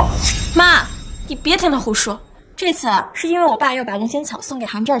钱罢了。妈，你别听他胡说。这次是因为我爸要把龙仙草送给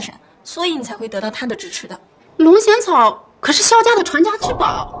韩战神，所以你才会得到他的支持的。龙仙草可是萧家的传家之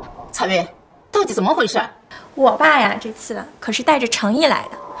宝，采薇，到底怎么回事？我爸呀，这次可是带着诚意来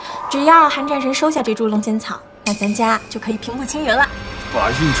的。只要韩战神收下这株龙仙草，那咱家就可以平步青云了。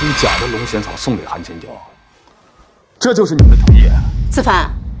把一株假的龙仙草送给韩千娇，这就是你们的诚意？子凡，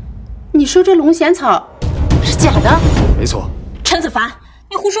你说这龙仙草是假的？没错。陈子凡，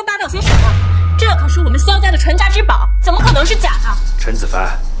你胡说八道些什么？这可是我们萧家的传家之宝，怎么可能是假的？陈子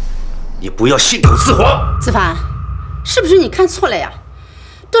凡，你不要信口雌黄。子凡，是不是你看错了呀？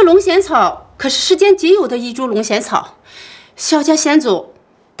这龙仙草可是世间仅有的一株龙仙草，萧家先祖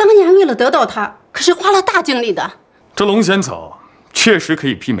当年为了得到它，可是花了大精力的。这龙仙草确实可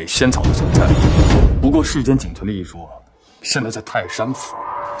以媲美仙草的存在，不过世间仅存的一说，现在在泰山府，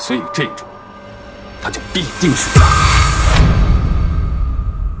所以这一株它就必定是假的。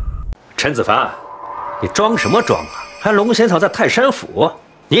陈子凡，你装什么装啊？还龙仙草在泰山府，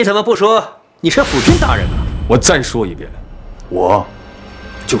你怎么不说你是府君大人呢？我再说一遍，我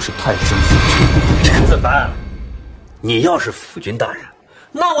就是泰山府君。陈子凡，你要是府君大人，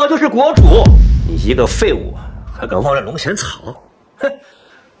那我就是国主。你一个废物，还敢忘了龙仙草？哼，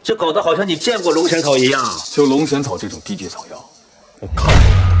就搞得好像你见过龙仙草一样。就龙仙草这种低级草药，我看都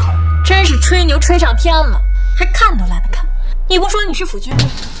懒得看。真是吹牛吹上天了，还看都懒得看。你不说你是府君吗？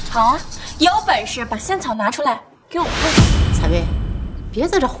好啊，有本事把仙草拿出来给我看。采薇，别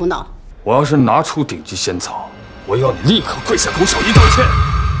在这胡闹。我要是拿出顶级仙草，我要你立刻跪下给我小姨道歉，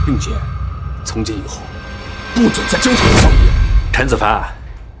并且从今以后不准再纠缠小姨。陈子凡，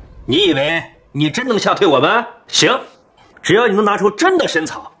你以为你真能吓退我们？行，只要你能拿出真的仙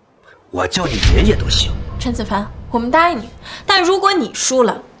草，我叫你爷爷都行。陈子凡，我们答应你，但如果你输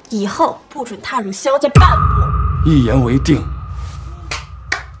了，以后不准踏入萧家半步。一言为定。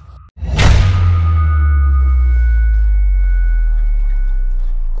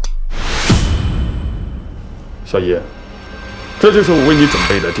小姨，这就是我为你准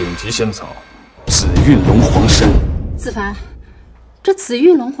备的顶级仙草——紫韵龙皇参。子凡，这紫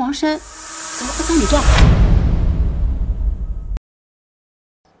韵龙皇参怎么会在你这儿？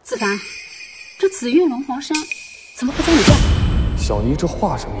子凡，这紫韵龙皇参怎么会在你这儿？小姨这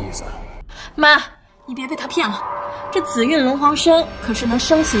话什么意思？妈，你别被他骗了。这紫韵龙皇参可是能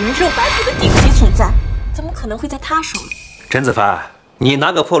生死人肉白骨的顶级存在，怎么可能会在他手里？陈子凡，你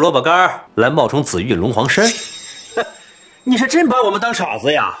拿个破萝卜干来冒充紫韵龙皇参，你是真把我们当傻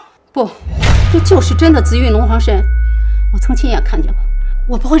子呀？不，这就是真的紫韵龙皇参，我曾亲眼看见过，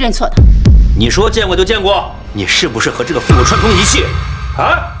我不会认错的。你说见过就见过，你是不是和这个废物串通一气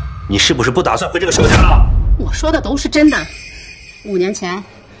啊？你是不是不打算回这个萧家了？我说的都是真的。5年前，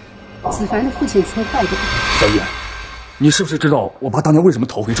子凡的父亲曾坏过。小姨，你是不是知道我爸当年为什么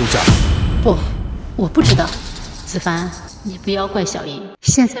逃回周家？不，我不知道。子凡，你不要怪小姨，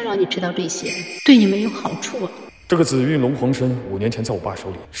现在让你知道这些，对你没有好处啊。这个紫韵龙皇参5年前在我爸手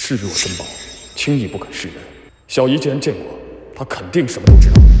里视若珍宝，轻易不肯示人。小姨既然见过，她肯定什么都知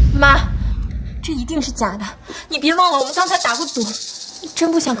道。妈，这一定是假的，你别忘了我们刚才打过赌。你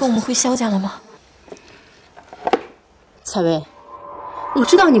真不想跟我们回萧家了吗？采薇，我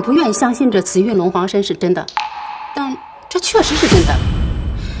知道你不愿意相信这紫韵龙皇参是真的，但这确实是真的。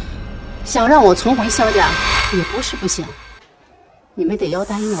想让我重回萧家也不是不行，你们得要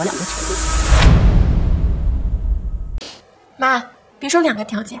答应我2个条件。妈，别说2个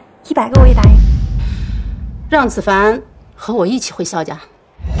条件，100个我也答应。让子凡和我一起回萧家，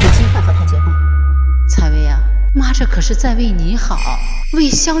你尽快和他结婚。采薇啊，妈这可是在为你好，为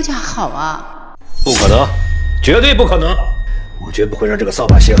萧家好啊！不可能，绝对不可能！我绝不会让这个扫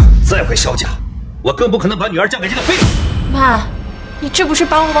把星再回萧家，我更不可能把女儿嫁给这个废物。妈，你这不是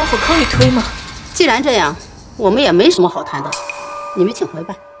把我往火坑里推吗？既然这样，我们也没什么好谈的，你们请回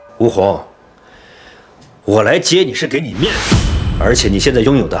吧。吴红，我来接你是给你面子，而且你现在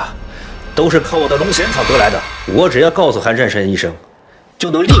拥有的都是靠我的龙涎草得来的，我只要告诉韩战神医生，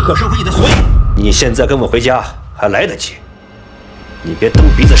就能立刻收回你的所有。你现在跟我回家还来得及，你别蹬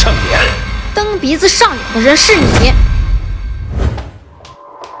鼻子上脸。蹬鼻子上脸的人是你。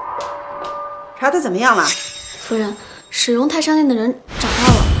查的怎么样了？夫人，使用泰山令的人找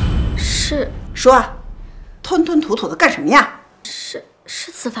到了，是说，吞吞吐吐的干什么呀？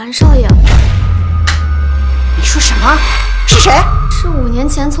是子凡少爷。你说什么？是谁？是5年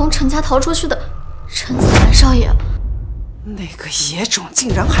前从陈家逃出去的陈子凡少爷。那个野种竟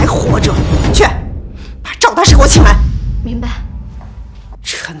然还活着！去，把赵大师给我请来。明白。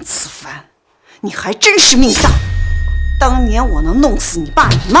陈子凡，你还真是命大！当年我能弄死你爸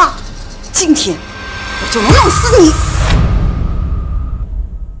你妈，今天我就能弄死你！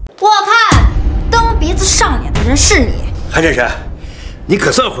我看蹬鼻子上脸的人是你。韩战神，你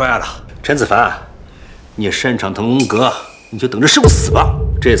可算回来了。陈子凡，你擅长腾龙阁，你就等着受死吧！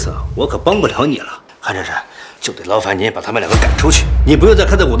这次我可帮不了你了。韩战神，就得劳烦您把他们2个赶出去，你不用再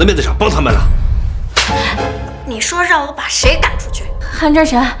看在我的面子上帮他们了。你说让我把谁赶出去？韩战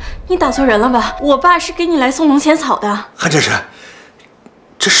神，你打错人了吧？我爸是给你来送龙涎草的。韩战神，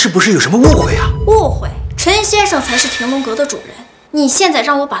这是不是有什么误会啊？误会，陈先生才是停龙阁的主人，你现在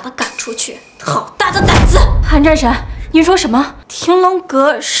让我把他赶出去，好大的胆子！韩战神，你说什么？停龙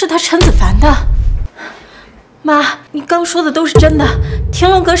阁是他陈子凡的？妈，你刚说的都是真的，停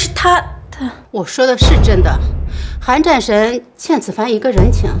龙阁是他的。我说的是真的，韩战神欠子凡一个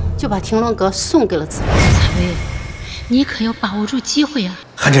人情，就把停龙阁送给了子凡。采薇，你可要把握住机会啊！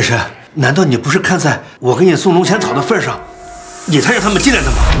韩战神，难道你不是看在我给你送龙涎草的份上，你才让他们进来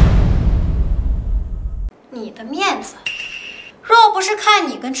的吗？你的面子，若不是看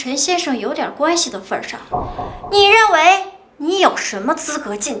你跟陈先生有点关系的份上，你认为你有什么资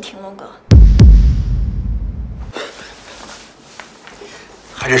格进停龙阁？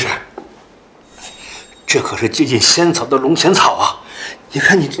韩战神，这可是接近仙草的龙涎草啊！你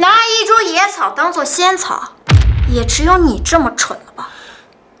看你拿一株野草当做仙草，也只有你这么蠢了吧？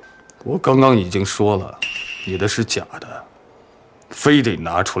我刚刚已经说了，你的是假的，非得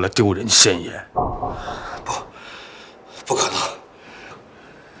拿出来丢人现眼。不可能，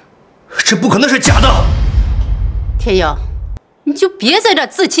这不可能是假的。天佑，你就别在这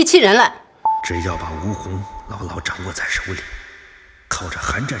自欺欺人了。只要把吴红牢牢掌握在手里，靠着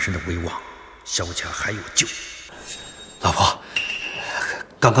韩战神的威望，萧家还有救。老婆，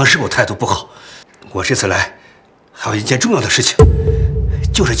刚刚是我态度不好，我这次来还有一件重要的事情，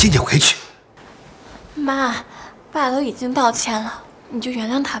就是今天回去。妈，爸都已经道歉了，你就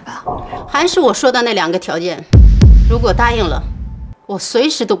原谅他吧。还是我说的那2个条件，如果答应了，我随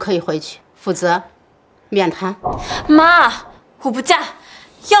时都可以回去，否则免谈。妈，我不嫁。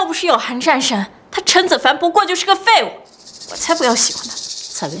要不是有韩战神，他陈子凡不过就是个废物，我才不要喜欢他。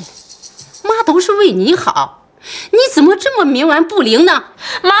采薇，妈都是为你好，你怎么这么冥顽不灵呢？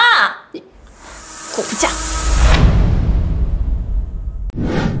妈，我不嫁。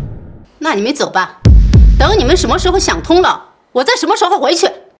那你们走吧，等你们什么时候想通了，我再什么时候回去。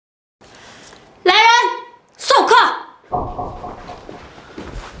来人，送客。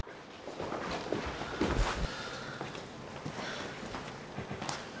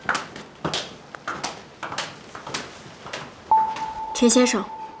田先生，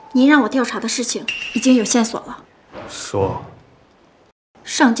您让我调查的事情已经有线索了。说，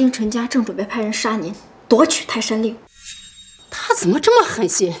上京陈家正准备派人杀您，夺取泰山令。他怎么这么狠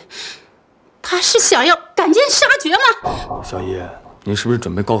心？他是想要赶尽杀绝吗？小叶，你是不是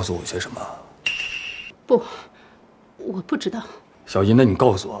准备告诉我些什么？不，我不知道。小叶，那你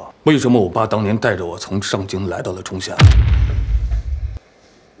告诉我，为什么我爸当年带着我从上京来到了中夏？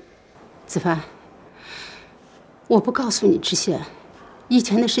子凡，我不告诉你之前，以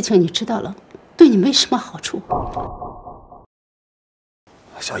前的事情你知道了，对你没什么好处。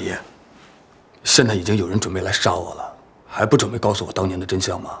小叶，现在已经有人准备来杀我了，还不准备告诉我当年的真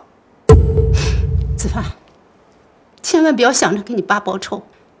相吗？子凡，千万不要想着给你爸报仇，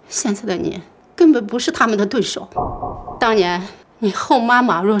现在的你根本不是他们的对手。当年你后妈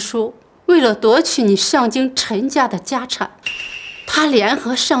马若书为了夺取你上京陈家的家产，他联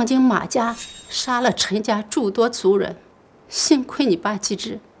合上京马家杀了陈家诸多族人，幸亏你爸机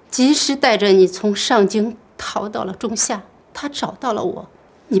智，及时带着你从上京逃到了中夏。他找到了我，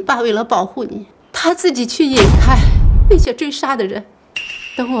你爸为了保护你，他自己去引开那些追杀的人。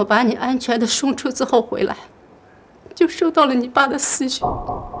等我把你安全的送出之后回来，就收到了你爸的死讯。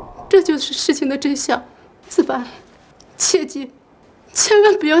这就是事情的真相。子凡，切记，千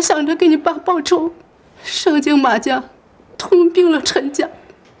万不要想着给你爸报仇。上京马家吞并了陈家，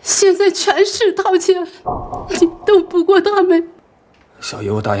现在全市掏钱，你斗不过他们。小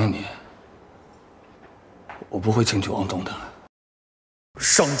叶，我答应你，我不会轻举妄动的。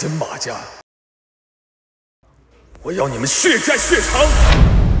上京马家，我要你们血债血偿！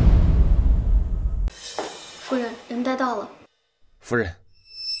夫人，人带到了。夫人，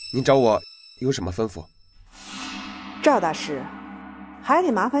您找我有什么吩咐？赵大师，还得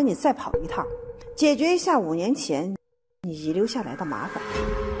麻烦你再跑一趟，解决一下5年前你遗留下来的麻烦。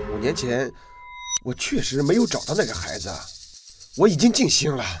5年前，我确实没有找到那个孩子，我已经尽心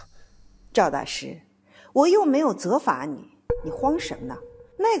了。赵大师，我又没有责罚你，你慌什么呢？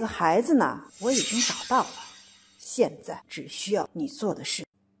那个孩子呢，我已经找到了，现在只需要你做的事，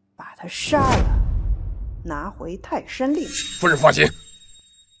把他杀了，拿回泰山令。夫人放心，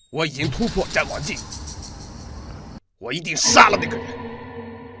我已经突破战王境，我一定杀了那个人，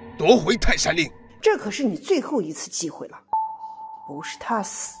夺回泰山令。这可是你最后一次机会了，不是他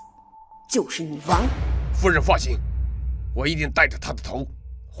死，就是你亡。夫人放心，我一定带着他的头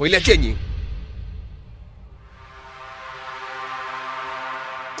回来见您。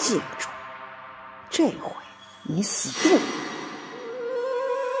记住，这回你死定了。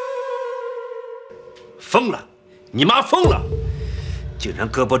疯了，你妈疯了，竟然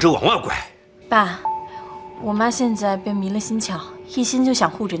胳膊肘往外拐。爸，我妈现在被迷了心窍，一心就想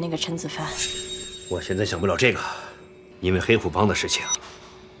护着那个陈子凡。我现在想不了这个，因为黑虎帮的事情，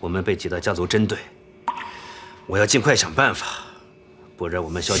我们被几大家族针对。我要尽快想办法，不然我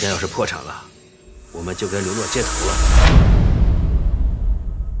们萧家要是破产了，我们就该流落街头了。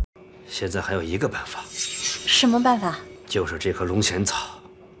现在还有一个办法。什么办法？就是这棵龙涎草，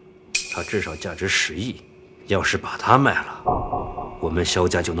它至少价值10亿，要是把它卖了，我们萧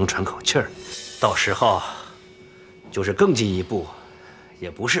家就能喘口气儿。到时候，就是更进一步，也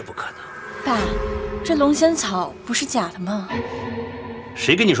不是不可能。爸，这龙涎草不是假的吗？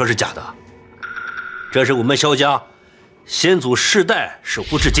谁跟你说是假的？这是我们萧家先祖世代守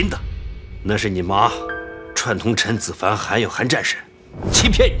护至今的，那是你妈串通陈子凡还有韩战神，欺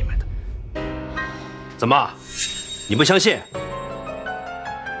骗你们的。怎么，你不相信？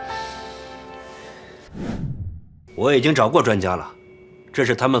我已经找过专家了，这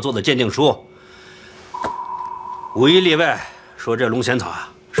是他们做的鉴定书，无一例外说这龙涎草啊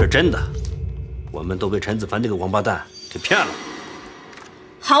是真的。我们都被陈子凡这个王八蛋给骗了。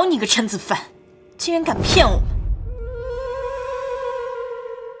好你个陈子凡，竟然敢骗我们！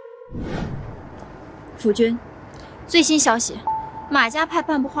府君，最新消息，马家派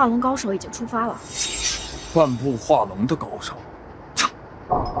半步化龙高手已经出发了。半步化龙的高手，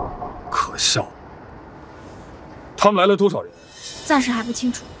可笑。他们来了多少人？暂时还不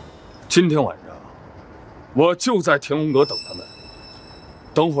清楚。今天晚上，我就在天龙阁等他们。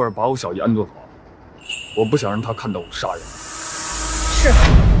等会儿把我小姨安顿好，我不想让她看到我杀人。是。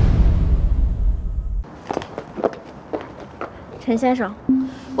陈先生，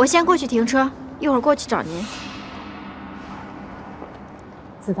我先过去停车，一会儿过去找您。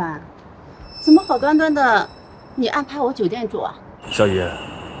子凡，怎么好端端的，你安排我酒店住啊？小姨，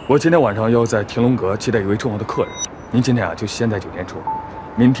我今天晚上要在天龙阁接待一位重要的客人，您今天啊就先在酒店住，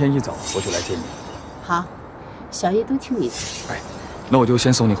明天一早我就来接你。好，小姨都听你的。哎，那我就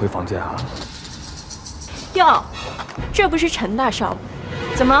先送你回房间啊。哟，这不是陈大少吗？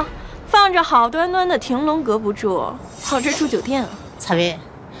怎么放着好端端的天龙阁不住，跑这住酒店啊？采薇，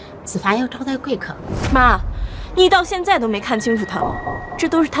子凡要招待贵客。妈，你到现在都没看清楚他吗？这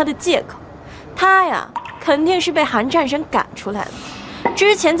都是他的借口。他呀，肯定是被韩战神赶出来的。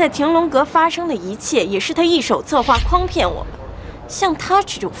之前在天龙阁发生的一切，也是他一手策划诓骗我们。像他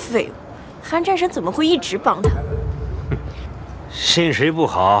这种废物，韩战神怎么会一直帮他？信谁不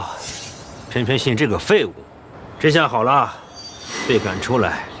好，偏偏信这个废物。这下好了，被赶出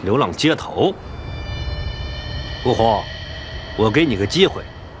来流浪街头。不红，我给你个机会，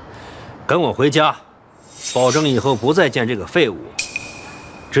跟我回家，保证以后不再见这个废物。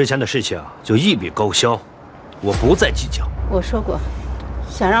之前的事情就一笔勾销，我不再计较。我说过，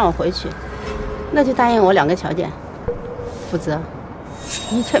想让我回去，那就答应我2个条件，否则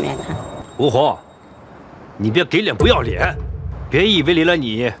一切免谈。吴红，你别给脸不要脸，别以为离了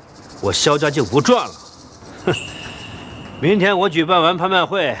你，我萧家就不赚了。哼，明天我举办完拍卖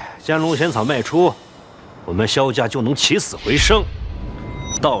会，将龙涎草卖出，我们萧家就能起死回生。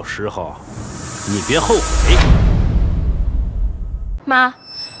到时候你别后悔。妈，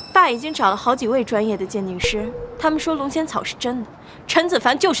爸已经找了好几位专业的鉴定师，他们说龙涎草是真的，陈子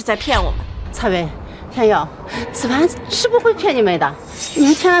凡就是在骗我们。采薇、天耀，子凡是不会骗你们的，你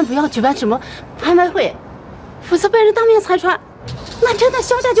们千万不要举办什么拍卖会，否则被人当面拆穿，那真的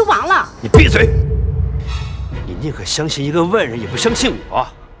萧家就亡了。你闭嘴！你宁可相信一个外人，也不相信我。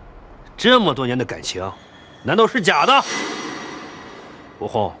这么多年的感情，难道是假的？吴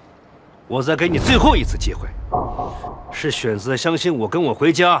红，我再给你最后一次机会，是选择相信我跟我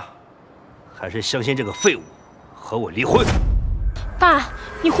回家，还是相信这个废物和我离婚？爸，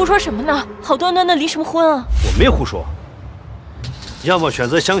你胡说什么呢？好端端的离什么婚啊？我没胡说。要么选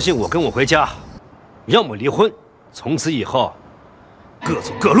择相信我跟我回家，要么离婚，从此以后各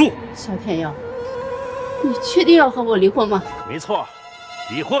走各路。小天耀，你确定要和我离婚吗？没错，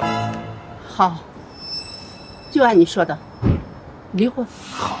离婚。好，就按你说的，离婚。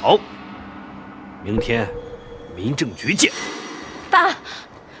好，明天民政局见。爸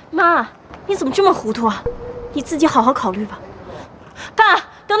妈，你怎么这么糊涂啊？你自己好好考虑吧。爸，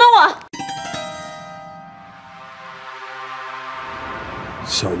等等我。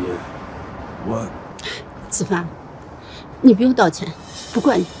小姨，我……子凡，你不用道歉，不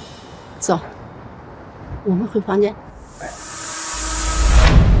怪你。走，我们回房间。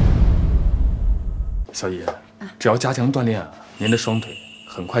小姨，只要加强锻炼，您的双腿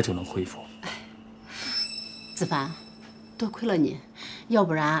很快就能恢复。子凡，多亏了你，要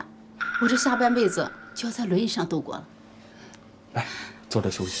不然我这下半辈子就要在轮椅上度过了。来，坐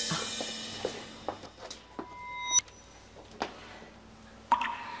着休息。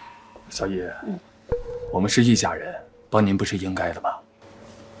小姨，我们是一家人，帮您不是应该的吗？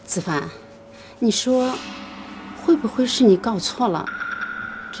子凡，你说会不会是你搞错了？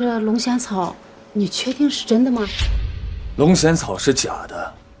这龙涎草，你确定是真的吗？龙涎草是假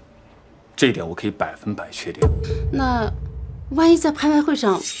的，这一点我可以100%确定。那万一在拍卖会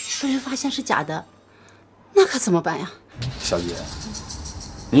上被人发现是假的，那可怎么办呀？小姨，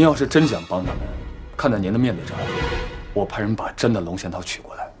您要是真想帮他们，看在您的面子上，我派人把真的龙涎草取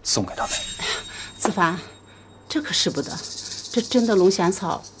过来送给他们。子凡，这可使不得，这真的龙涎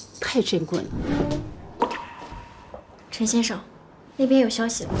草太珍贵了。陈先生，那边有消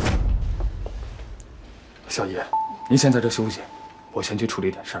息了。小姨，您先在这休息，我先去处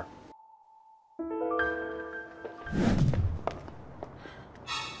理点事儿。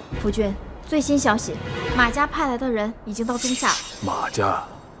夫君，最新消息，马家派来的人已经到中夏了。马家，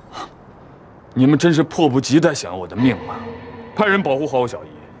你们真是迫不及待想要我的命吗？派人保护好我小姨，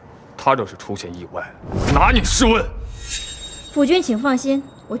她若是出现意外，拿你试问。府君请放心，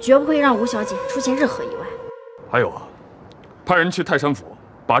我绝不会让吴小姐出现任何意外。还有啊，派人去泰山府，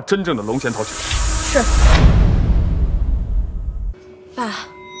把真正的龙仙讨起来。是。爸，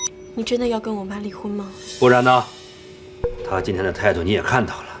你真的要跟我妈离婚吗？不然呢？她今天的态度你也看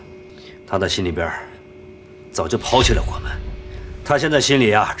到了，她的心里边早就抛弃了我们，她现在心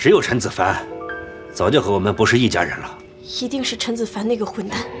里啊只有陈子凡，早就和我们不是一家人了。一定是陈子凡那个混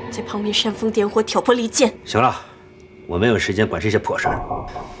蛋在旁边煽风点火、挑拨离间。行了，我没有时间管这些破事儿，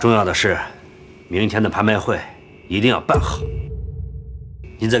重要的是明天的拍卖会一定要办好。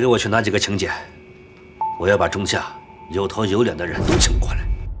你再给我去拿几个请柬，我要把中下有头有脸的人都请过来。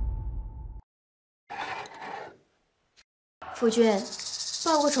夫君，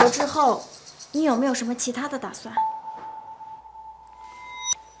报过仇之后，你有没有什么其他的打算？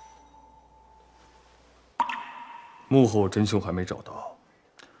幕后真凶还没找到，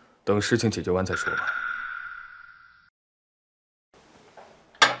等事情解决完再说吧。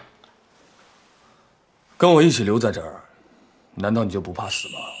跟我一起留在这儿，难道你就不怕死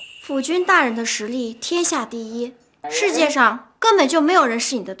吗？府君大人的实力天下第一，世界上根本就没有人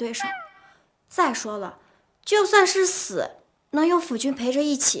是你的对手。再说了，就算是死，能有府君陪着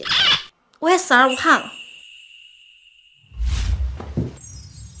一起，我也死而无憾了。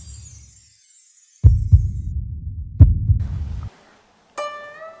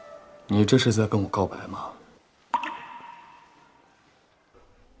你这是在跟我告白吗？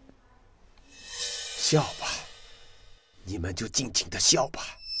笑吧，你们就尽情的笑吧。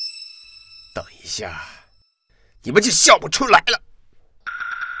等一下，你们就笑不出来了。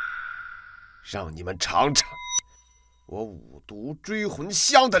让你们尝尝我五毒追魂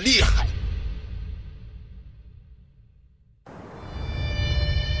香的厉害。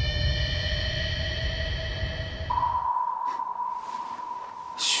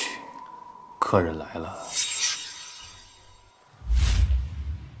嘘，客人来了。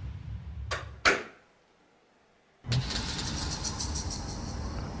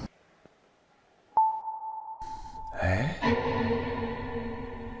哎，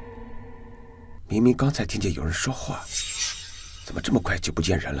明明刚才听见有人说话，怎么这么快就不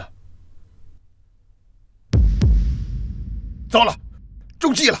见人了？糟了，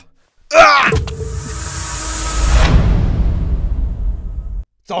中计了！啊！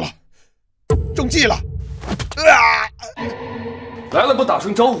糟了，中计了！啊！来了不打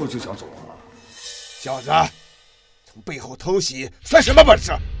声招呼就想走啊？小子，从背后偷袭算什么本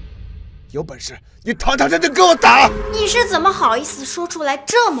事？有本事你堂堂正正给我打！你是怎么好意思说出来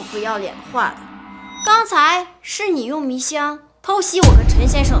这么不要脸的话的？刚才是你用迷香偷袭我跟陈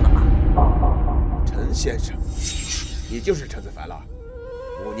先生的吧？陈先生，你就是陈子凡了。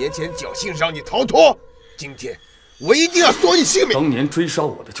5年前侥幸让你逃脱，今天我一定要索你性命。当年追杀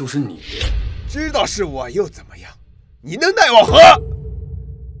我的就是你，知道是我又怎么样？你能奈我何？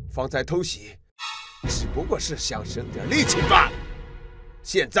方才偷袭，只不过是想省点力气罢了。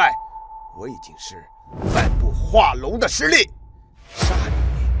现在我已经是半步化龙的实力，杀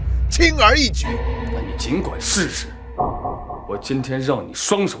你轻而易举。那你尽管试试。我今天让你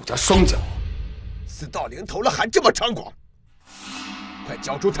双手加双脚。死到临头了还这么猖狂，快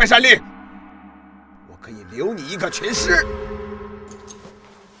交出泰山令，我可以留你一个全尸。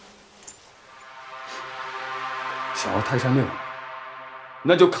想要泰山令，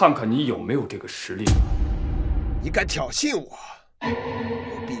那就看看你有没有这个实力了。你敢挑衅我，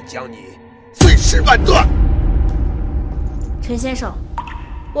我必将你碎尸万段。陈先生，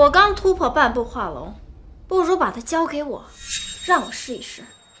我刚突破半步化龙，不如把它交给我，让我试一试。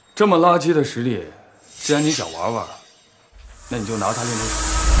这么垃圾的实力，既然你想玩玩，那你就拿它练练手。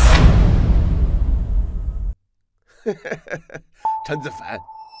陈子凡，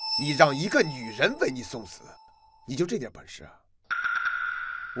你让一个女人为你送死，你就这点本事啊？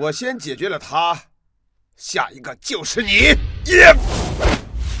我先解决了她，下一个就是你。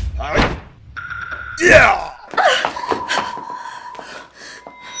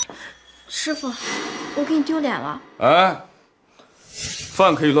师傅，我给你丢脸了。哎，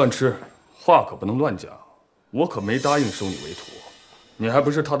饭可以乱吃，话可不能乱讲。我可没答应收你为徒，你还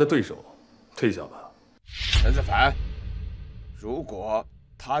不是他的对手，退下吧。陈子凡，如果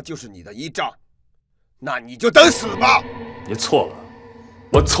他就是你的依仗，那你就等死吧。你错了，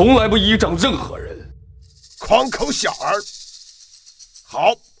我从来不依仗任何人。狂口小儿。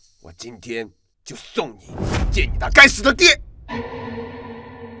好，我今天就送你见你那该死的爹。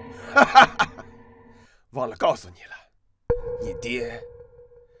哈哈哈！忘了告诉你了，你爹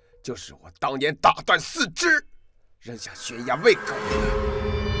就是我当年打断4肢，扔下悬崖喂狗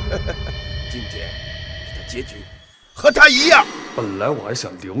的。今天你的结局和他一样。本来我还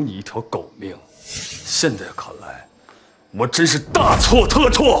想留你一条狗命，现在看来，我真是大错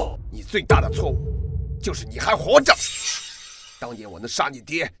特错。你最大的错误就是你还活着。当年我能杀你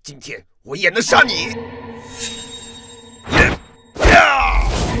爹，今天我也能杀你。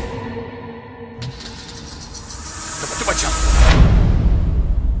怎么这么强？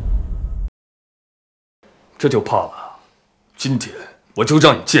这就怕了。今天我就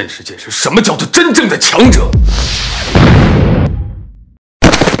让你见识见识什么叫做真正的强者。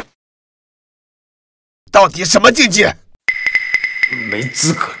到底什么境界？没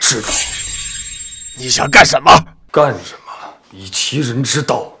资格知道。你想干什么？干什么？以其人之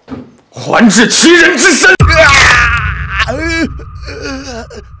道，还治其人之身。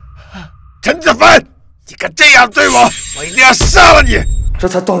陈子凡，你敢这样对我，我一定要杀了你！这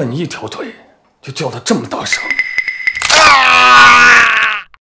才断了你一条腿，就叫他这么大声。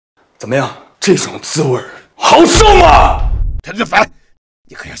怎么样？这种滋味好受吗？陈子凡，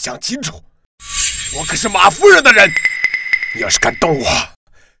你可要想清楚，我可是马夫人的人，你要是敢动我，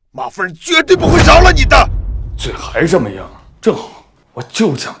马夫人绝对不会饶了你的。嘴还这么样，正好，我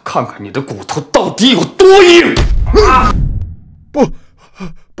就想看看你的骨头到底有多硬。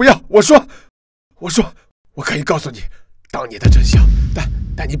不要！我说，我可以告诉你当年的真相，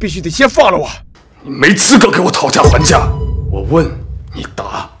但你必须得先放了我。你没资格给我讨价还价。我问你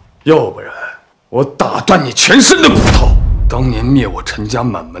答，要不然我打断你全身的骨头。当年灭我陈家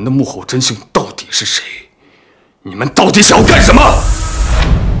满门的幕后真凶到底是谁？你们到底想要干什么？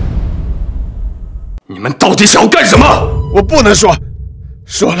你们到底想要干什么？我不能说，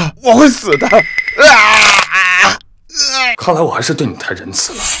说了我会死的。看来我还是对你太仁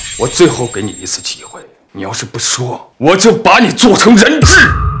慈了。我最后给你一次机会，你要是不说，我就把你做成人质，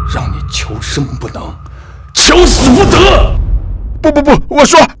让你求生不能，求死不得。不，我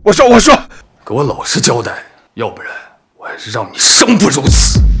说，给我老实交代，要不然我还是让你生不如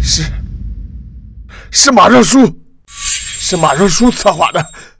死。是马若书策划的，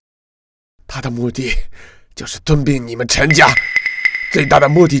他的目的就是吞并你们陈家，最大的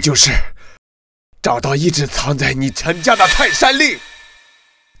目的就是找到一直藏在你陈家的泰山令，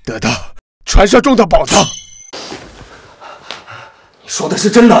得到传说中的宝藏。你说的是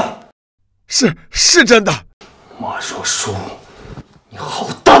真的？是真的。马若书，你好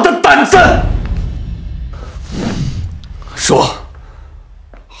大的胆子！说，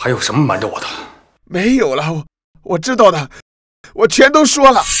还有什么瞒着我的？没有了，我知道的，我全都说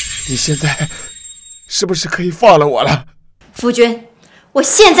了。你现在是不是可以放了我了？夫君，我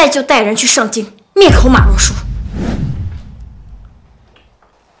现在就带人去上京灭口马若书。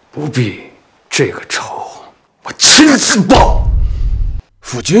不必，这个仇我亲自报。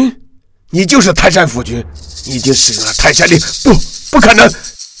府君，你就是泰山府君，你已经使用了泰山令，不可能，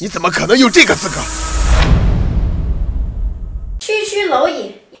你怎么可能有这个资格？区区蝼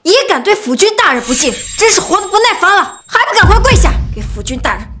蚁也敢对府君大人不敬，真是活得不耐烦了，还不赶快跪下，给府君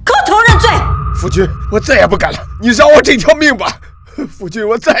大人磕头认罪！府君，我再也不敢了，你饶我这条命吧！府君，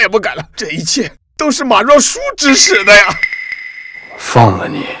我再也不敢了，这一切都是马若书指使的呀！放了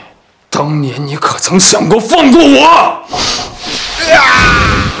你，当年你可曾想过放过我？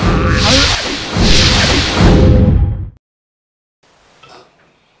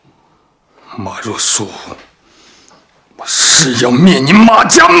马若书，我誓要灭你马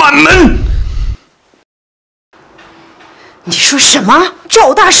家满门！你说什么？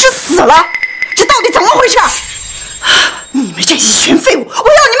赵大师死了？这到底怎么回事？你们这一群废物，我要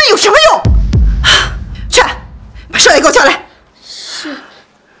你们有什么用？去，把少爷给我叫来。是。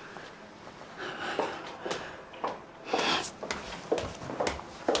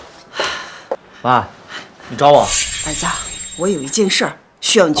妈，你找我？儿子，我有一件事儿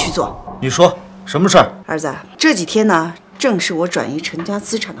需要你去做。你说什么事儿？儿子，这几天呢，正是我转移陈家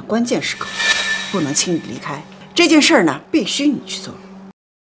资产的关键时刻，不能轻易离开。这件事儿呢，必须你去做。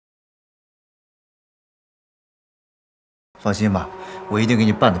放心吧，我一定给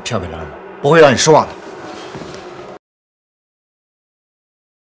你办得漂漂亮亮，不会让你失望的。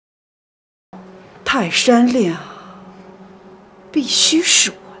泰山令必须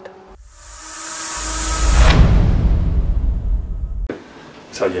是我的。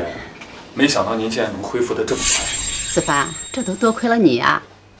小爷，没想到您现在能恢复得这么快。子凡，这都多亏了你啊！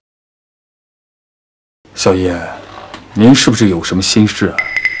小爷，您是不是有什么心事啊？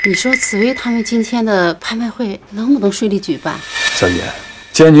你说紫薇他们今天的拍卖会能不能顺利举办？小爷，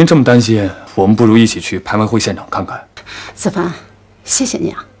既然您这么担心，我们不如一起去拍卖会现场看看。子凡，谢谢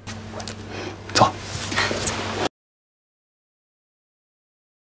你啊！走。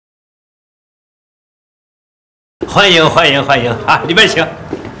欢迎啊！里边请，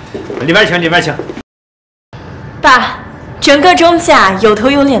里边请。爸，整个中夏有头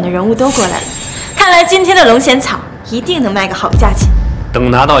有脸的人物都过来了，看来今天的龙涎草一定能卖个好价钱。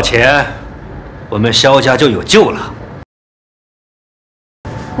等拿到钱，我们萧家就有救了。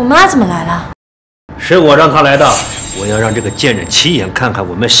我妈怎么来了？是我让她来的。我要让这个贱人亲眼看看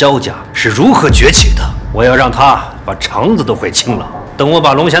我们萧家是如何崛起的。我要让她把肠子都悔青了。等我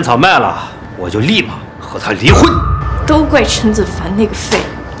把龙涎草卖了，我就立马和她离婚。都怪陈子凡那个废物，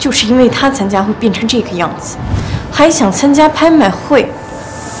就是因为他参加会变成这个样子，还想参加拍卖会，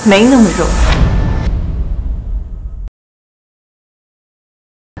没那么容易。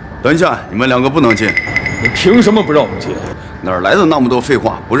等一下，你们两个不能进。你凭什么不让我们进？哪来的那么多废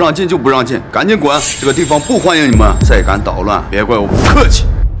话？不让进就不让进，赶紧滚！这个地方不欢迎你们，再敢捣乱，别怪我不客气。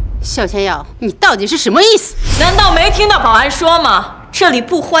小千瑶，你到底是什么意思？难道没听到保安说吗？这里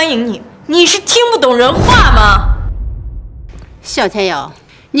不欢迎你，你是听不懂人话吗？小千瑶，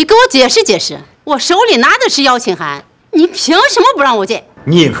你给我解释解释，我手里拿的是邀请函，你凭什么不让我进？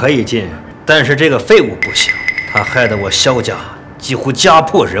你可以进，但是这个废物不行，他害得我萧家几乎家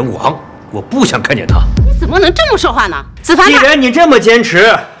破人亡，我不想看见他。你怎么能这么说话呢？子凡，既然你这么坚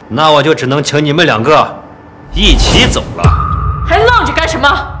持，那我就只能请你们两个一起走了。还愣着干什么？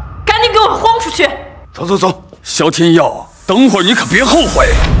赶紧给我轰出去！走走走，萧天耀，等会儿你可别后悔。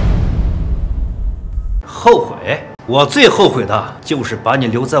后悔？我最后悔的就是把你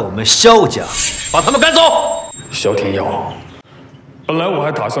留在我们萧家，把他们赶走。萧天耀，本来我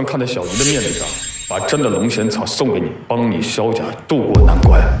还打算看在小姨的面子上，把真的龙涎草送给你，帮你萧家渡过难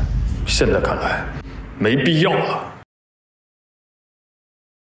关。现在看来，没必要了。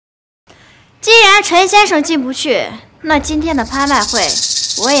既然陈先生进不去，那今天的拍卖会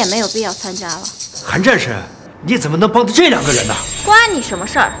我也没有必要参加了。韩战士，你怎么能帮着这两个人呢？关你什么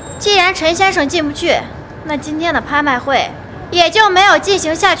事儿？既然陈先生进不去，那今天的拍卖会也就没有进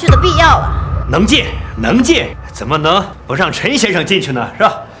行下去的必要了。能进，能进，怎么能不让陈先生进去呢？是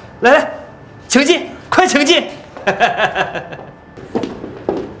吧？来来，请进，快请进。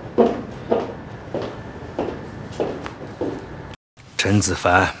陈子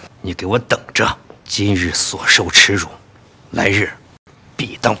凡，你给我等着！今日所受耻辱，来日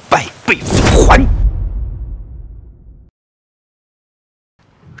必当百倍奉还。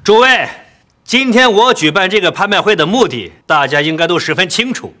诸位，今天我举办这个拍卖会的目的，大家应该都十分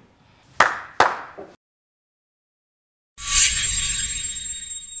清楚。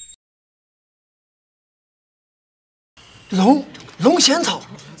龙涎草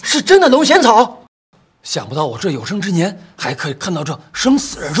是真的龙涎草。想不到我这有生之年还可以看到这生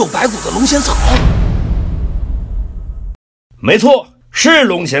死人肉白骨的龙涎草。没错，是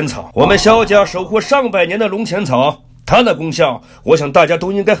龙涎草。我们萧家守护上百年的龙涎草，它的功效，我想大家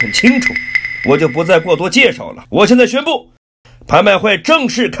都应该很清楚，我就不再过多介绍了。我现在宣布，拍卖会正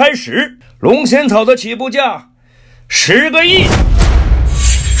式开始。龙涎草的起步价10个亿。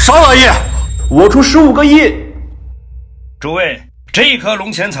啥玩意？我出15个亿。诸位，这棵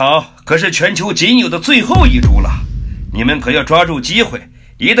龙涎草可是全球仅有的最后一株了，你们可要抓住机会，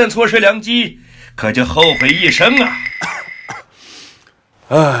一旦错失良机，可就后悔一生啊！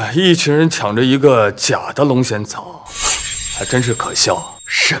哎，一群人抢着一个假的龙涎草，还真是可笑。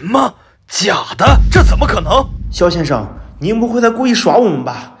什么假的？这怎么可能？萧先生，您不会在故意耍我们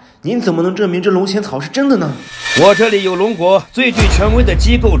吧？您怎么能证明这龙涎草是真的呢？我这里有龙国最具权威的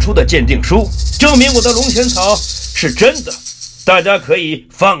机构出的鉴定书，证明我的龙涎草是真的，大家可以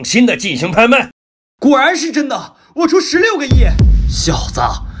放心的进行拍卖。果然是真的，我出16个亿。小子，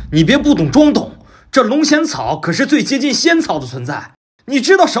你别不懂装懂，这龙涎草可是最接近仙草的存在。你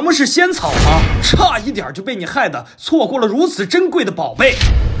知道什么是仙草吗？差一点就被你害得错过了如此珍贵的宝贝，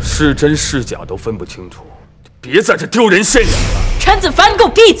是真是假都分不清楚，别在这丢人现眼了。陈子凡，给我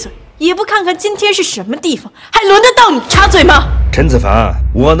闭嘴！也不看看今天是什么地方，还轮得到你插嘴吗？陈子凡，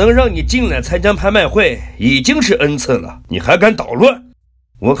我能让你进来参加拍卖会已经是恩赐了，你还敢捣乱？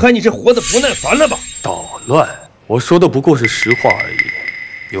我看你是活得不耐烦了吧？捣乱？我说的不过是实话而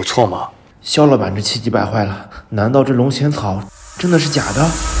已，有错吗？萧老板这气急败坏了，难道这龙涎草真的是假的？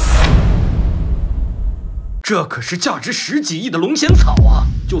这可是价值10几亿的龙涎草啊！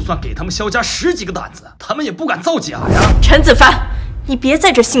就算给他们萧家10几个胆子，他们也不敢造假呀！陈子凡，你别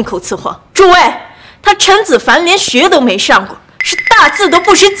在这信口雌黄。诸位，他陈子凡连学都没上过，是大字都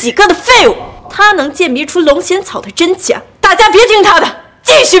不识几个的废物，他能鉴别出龙涎草的真假，大家别听他的，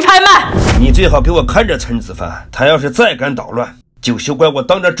继续拍卖。你最好给我看着陈子凡，他要是再敢捣乱，就休怪我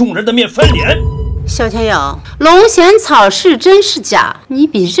当着众人的面翻脸。萧天耀，龙涎草是真是假，你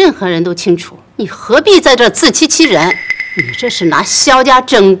比任何人都清楚，你何必在这自欺欺人？你这是拿萧家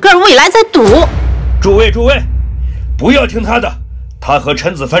整个未来在赌。诸位，不要听他的，他和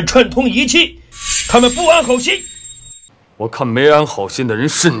陈子凡串通一气，他们不安好心。我看没安好心的人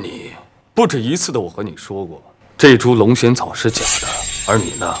是你。不止一次的我和你说过，这株龙涎草是假的，而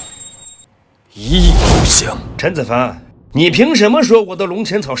你呢，一意孤行。陈子凡，你凭什么说我的龙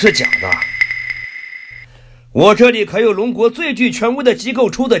涎草是假的？我这里可有龙国最具权威的机构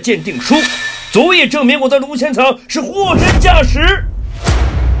出的鉴定书，足以证明我的龙涎草是货真价实。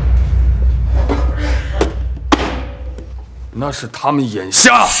那是他们眼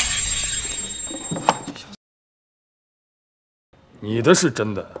瞎。你的是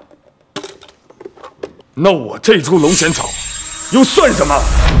真的，那我这株龙涎草又算什么？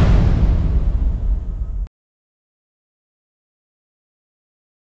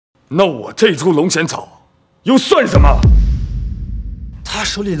那我这株龙涎草又算什么？他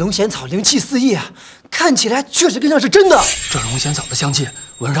手里龙涎草灵气四溢啊，看起来确实更像是真的。这龙涎草的香气，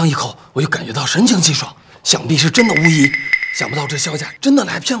闻上一口我就感觉到神清气爽，想必是真的无疑。想不到这萧家真的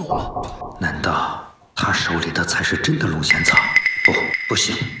来骗我们。难道他手里的才是真的龙涎草？不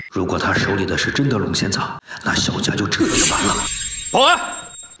行，如果他手里的是真的龙涎草，那萧家就彻底完了。保安，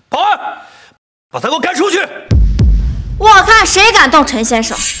保安，把他给我赶出去！我看谁敢动陈先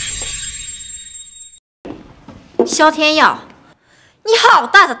生。萧天耀，你好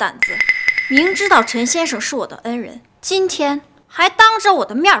大的胆子！明知道陈先生是我的恩人，今天还当着我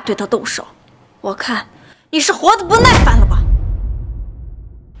的面对他动手，我看你是活得不耐烦了吧？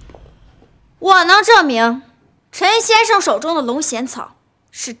我能证明陈先生手中的龙涎草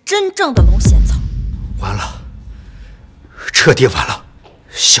是真正的龙涎草。完了，彻底完了，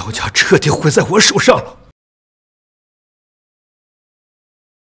萧家彻底毁在我手上了。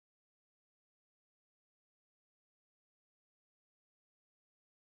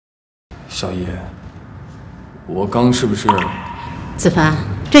小叶，我刚是不是？子凡，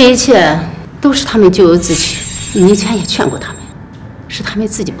这一切都是他们咎由自取，你劝也劝过他们，是他们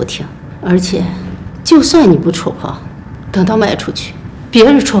自己不听。而且，就算你不戳破，等到卖出去，别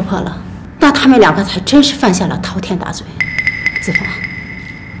人戳破了，那他们两个才真是犯下了滔天大罪。子凡，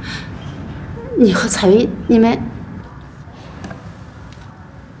你和彩薇，你们……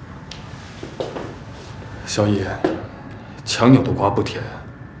小野，强扭的瓜不甜。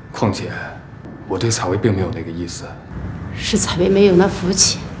况且，我对彩薇并没有那个意思。是彩薇没有那福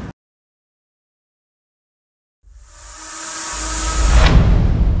气。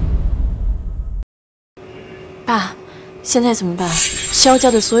爸，现在怎么办？萧家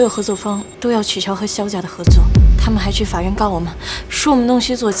的所有合作方都要取消和萧家的合作，他们还去法院告我们，说我们弄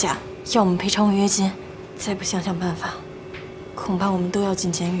虚作假，要我们赔偿违约金。再不想想办法，恐怕我们都要进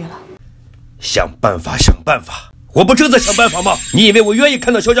监狱了。想办法，想办法！我不正在想办法吗？你以为我愿意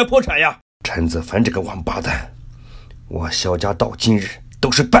看到萧家破产呀？陈子凡这个王八蛋，我萧家到今日都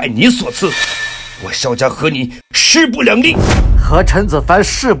是拜你所赐，我萧家和你势不两立。和陈子凡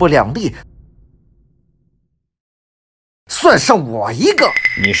势不两立，算上我一个。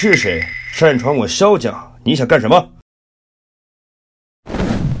你是谁？擅闯我萧家，你想干什么？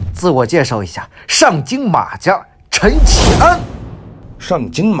自我介绍一下，上京马家陈启安。上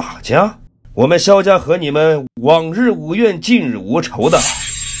京马家？我们萧家和你们往日无怨，近日无仇的，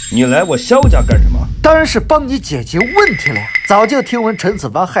你来我萧家干什么？当然是帮你解决问题了呀！早就听闻陈子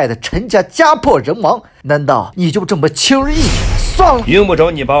凡害得陈家家破人亡，难道你就这么轻而易举算了？用不着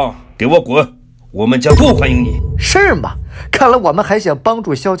你帮，给我滚！我们家不欢迎你。是吗？看来我们还想帮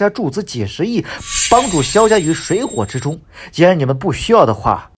助萧家注资几十亿，帮助萧家于水火之中。既然你们不需要的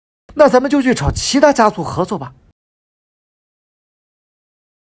话，那咱们就去找其他家族合作吧。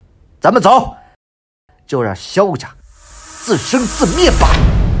咱们走，就让萧家自生自灭吧。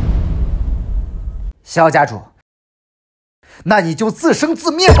萧家主，那你就自生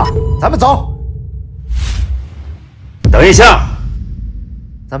自灭吧。咱们走。等一下，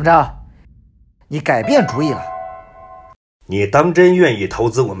怎么着？你改变主意了？你当真愿意投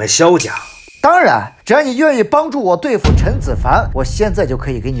资我们萧家？当然，只要你愿意帮助我对付陈子凡，我现在就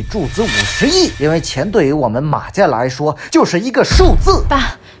可以给你注资50亿，因为钱对于我们马家来说就是一个数字。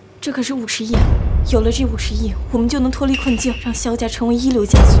爸，这可是50亿，有了这50亿，我们就能脱离困境，让萧家成为一流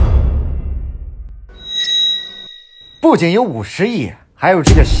家族。不仅有50亿，还有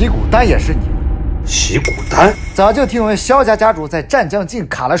这个洗骨丹也是你的。洗骨丹？早就听闻萧家家主在战将境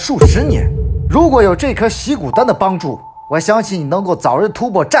卡了数十年，如果有这颗洗骨丹的帮助，我相信你能够早日突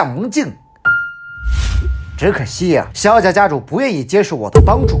破战王境。只可惜呀，萧家家主不愿意接受我的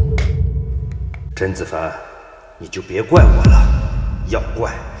帮助。陈子凡，你就别怪我了，要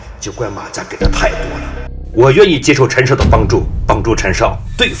怪就怪马家给的太多了。我愿意接受陈少的帮助，帮助陈少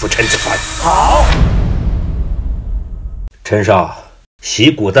对付陈子凡。好，陈少，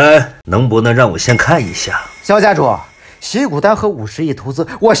洗骨丹能不能让我先看一下？萧家主，洗骨丹和50亿投资，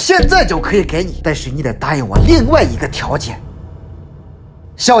我现在就可以给你，但是你得答应我另外一个条件。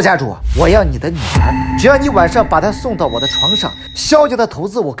萧家主，我要你的女儿，只要你晚上把她送到我的床上，萧家的投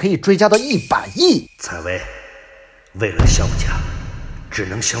资我可以追加到100亿。采薇，为了萧家，只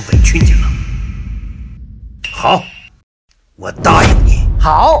能先委屈你了。好，我答应你。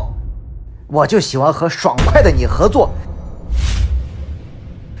好，我就喜欢和爽快的你合作。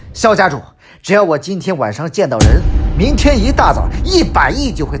萧家主，只要我今天晚上见到人，明天一大早100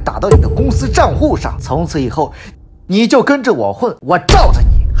亿就会打到你的公司账户上。从此以后，你就跟着我混，我罩着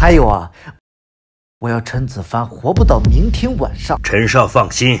你。还有啊，我要陈子凡活不到明天晚上。陈少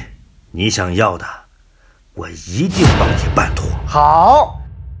放心，你想要的，我一定帮你办妥。好，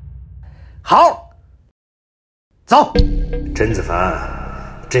好，走。陈子凡，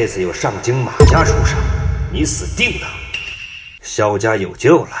这次有上京马家出手，你死定了。萧家有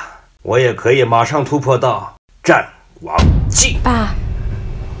救了，我也可以马上突破到战王境。爸，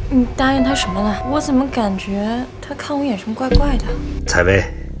你答应他什么了？我怎么感觉他看我眼神怪怪的？采薇，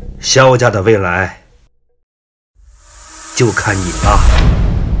萧家的未来就看你了。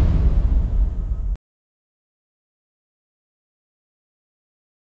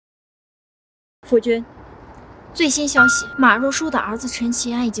夫君，最新消息，马若书的儿子陈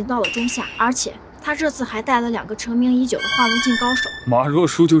其安已经到了中夏，而且他这次还带了2个成名已久的化龙境高手。马若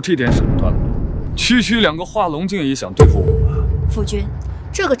书就这点手段了，区区2个化龙境也想对付我们？夫君，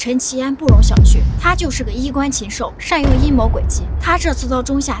这个陈其安不容小觑，他就是个衣冠禽兽，善用阴谋诡计。他这次到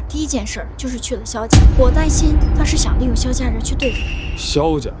中夏第一件事就是去了萧家，我担心他是想利用萧家人去对付你。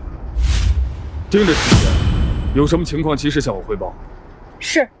萧家，盯着陈家，有什么情况及时向我汇报。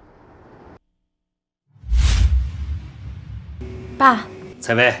是。爸，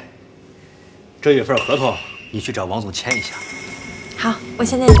采薇，这有份合同，你去找王总签一下。好，我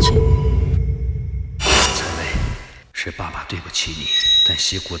现在就去。采薇，是爸爸对不起你，但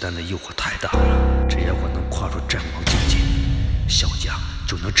洗骨丹的诱惑太大了，只要我能跨入战王境界，萧家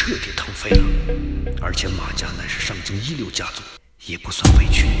就能彻底腾飞了。而且马家乃是上京一流家族，也不算委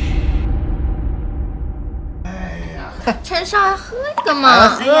屈你。陈少爷喝一个嘛，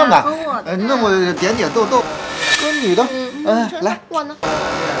喝嘛，喝我的，那么点点豆豆，喝女的，来，我呢？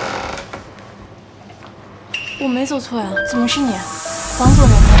我没走错呀，怎么是你？王总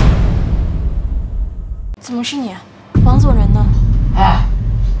人呢？怎么是你？王总人呢？哎，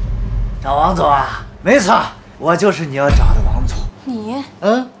找王总啊？没错，我就是你要找的王总。你？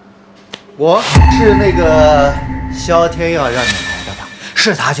我是那个萧天耀让你来的吧？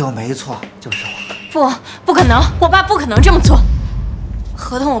是他就没错，就是我。不可能，我爸不可能这么做。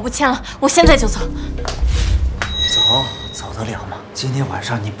合同我不签了，我现在就走。走得了吗？今天晚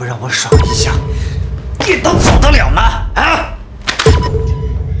上你不让我爽一下，你能走得了吗？啊！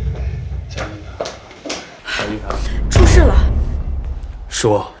出事了。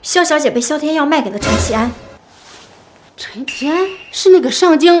说，萧小姐被萧天耀卖给了陈其安。陈其安是那个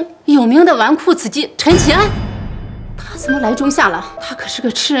上京有名的纨绔子弟陈其安，他怎么来中夏了？他可是个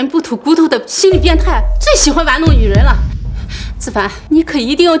吃人不吐骨头的心理变态，最喜欢玩弄女人了。子凡，你可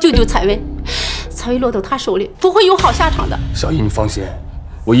一定要救救采薇，采薇落到他手里不会有好下场的。小姨，你放心，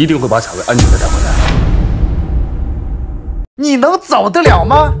我一定会把采薇安全的带回来。你能走得了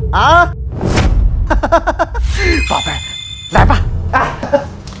吗？啊！宝贝儿，来吧！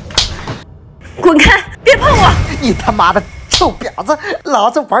滚开！别碰我！你他妈的臭婊子！老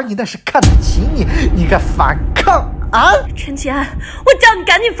子玩你那是看得起你，你敢反抗啊？陈其安，我叫你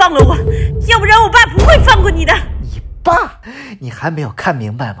赶紧放了我，要不然我爸不会放过你的。你爸，你还没有看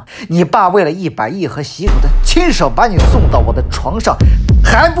明白吗？你爸为了100亿和洗骨丹，亲手把你送到我的床上，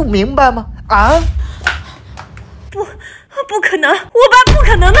还不明白吗？啊！不可能，我爸不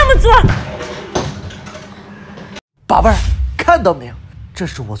可能那么做。宝贝儿，看到没有？这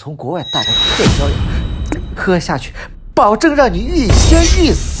是我从国外带来的特效药，喝下去，保证让你欲仙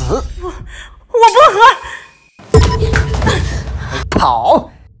欲死。我不喝。跑，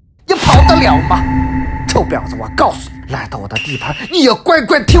你跑得了吗？臭婊子，我告诉你，来到我的地盘，你要乖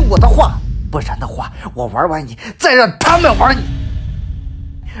乖听我的话，不然的话，我玩完你，再让他们玩你，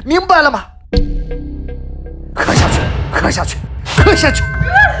明白了吗？喝下去，喝下去，喝下去！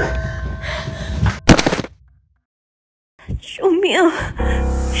救命！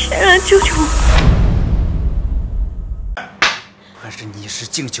谁来救救我？可是你是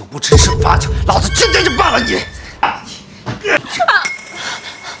敬酒不吃吃罚酒，老子今天就办了你！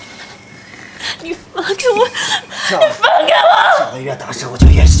你放开我！你放开我！叫的越大声，我就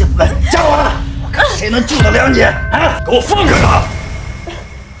越兴奋。叫我了，我看谁能救得了你！啊！给我放开他！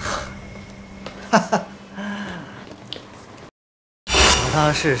哈哈。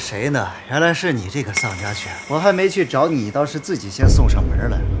当是谁呢？原来是你这个丧家犬！我还没去找你，倒是自己先送上门来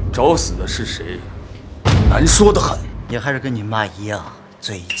了。找死的是谁？难说的很。你还是跟你妈一样，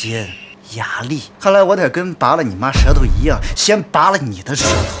嘴尖牙利。看来我得跟拔了你妈舌头一样，先拔了你的舌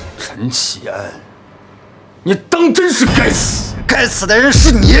头。陈启安，你当真是该死！该死的人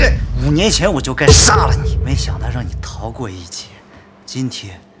是你。5年前我就该杀了你，没想到让你逃过一劫。今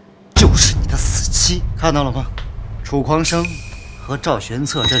天就是你的死期，看到了吗？楚狂生和赵玄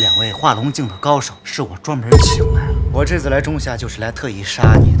策这2位画龙境的高手，是我专门请来了。我这次来中夏就是来特意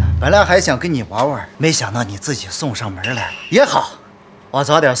杀你的。本来还想跟你玩玩，没想到你自己送上门来了。也好，我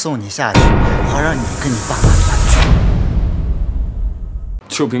早点送你下去，好让你跟你爸妈团聚。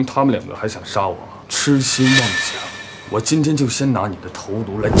就凭他们2个还想杀我，痴心妄想！我今天就先拿你的头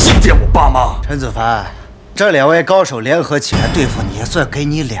颅来祭奠我爸妈。陈子凡，这2位高手联合起来对付你，也算给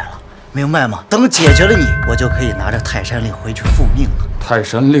你脸了。明白吗？等解决了你，我就可以拿着泰山令回去复命了。泰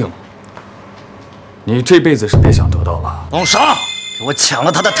山令，你这辈子是别想得到了。动手！给我抢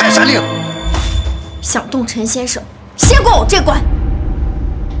了他的泰山令！想动陈先生，先过我这关。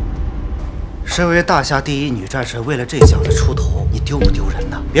身为大夏第1女战神，为了这小子出头，你丢不丢人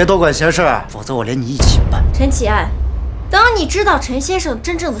呢？别多管闲事，否则我连你一起办。陈启安，当你知道陈先生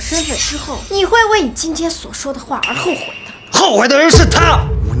真正的身份之后，你会为你今天所说的话而后悔的。后悔的人是他。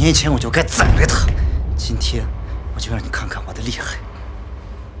5年前我就该宰了他，今天我就让你看看我的厉害。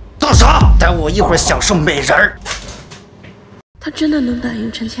动手！待我一会儿享受美人儿。他真的能打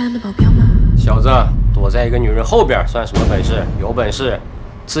赢陈启安的保镖吗？小子，躲在一个女人后边算什么本事？有本事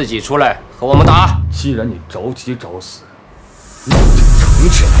自己出来和我们打！既然你着急找死，那我就成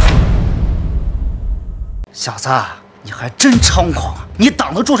全你。小子，你还真猖狂啊！你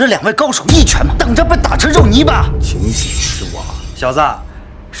挡得住这2位高手一拳吗？等着被打成肉泥巴！井底之蛙。小子，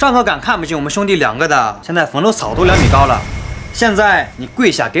上个敢看不起我们兄弟2个的，现在坟头草都2米高了。现在你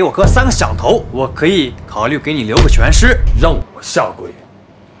跪下给我磕3个响头，我可以考虑给你留个全尸。让我下跪，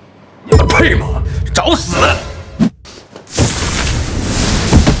你们配吗？找死！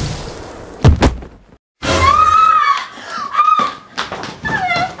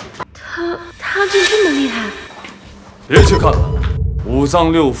他就这么厉害？别去看了，5脏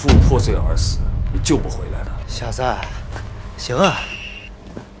6腑破碎而死，你救不回来的。小子，行啊。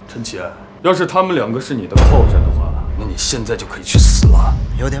陈启安，要是他们2个是你的靠山的话，那你现在就可以去死了。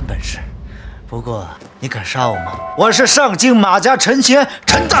有点本事，不过你敢杀我吗？我是上京马家陈谦，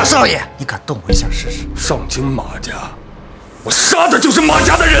陈大少爷，你敢动我一下试试？上京马家，我杀的就是马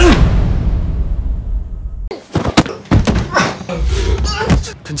家的人。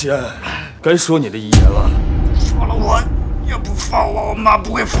陈启安，该说你的遗言了。说了我也不放我，我妈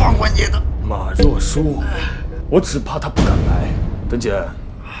不会放过你的。马若书，我只怕他不敢来。陈启安，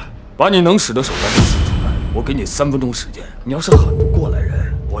把你能使的手段都使出来，我给你3分钟时间。你要是喊不过来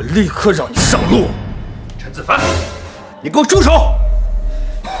人，我立刻让你上路。陈子凡，你给我住手！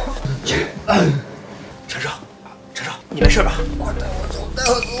陈少，你没事吧？我带我走，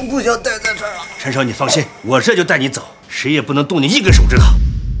不想待在这儿了。陈少，你放心，我这就带你走，谁也不能动你1根手指头。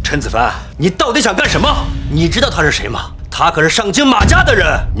陈子凡，你到底想干什么？你知道他是谁吗？他可是上京马家的人，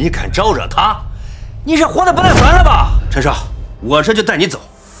你敢招惹他，你是活得不耐烦了吧？陈少，我这就带你走，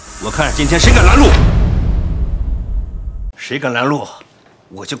我看今天谁敢拦路，谁敢拦路，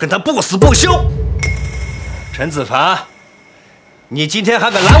我就跟他不死不休。陈子凡，你今天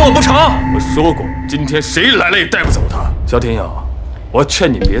还敢拦我不成？我说过，今天谁来了也带不走他。萧天耀，我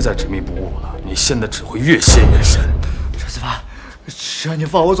劝你别再执迷不悟了，你现在只会越陷越深。陈子凡，只要你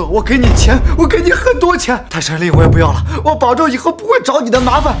放我走，我给你钱，我给你很多钱。泰山令我也不要了，我保证以后不会找你的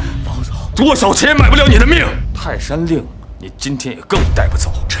麻烦。放我走，多少钱也买不了你的命。泰山令，你今天也更带不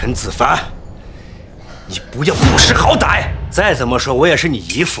走。陈子凡，你不要不识好歹。再怎么说，我也是你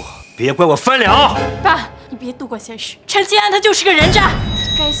姨父，别怪我翻脸啊！爸，你别多管闲事。陈继安他就是个人渣，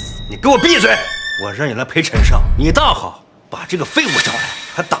该死！你给我闭嘴！我让你来陪陈少，你倒好，把这个废物找来，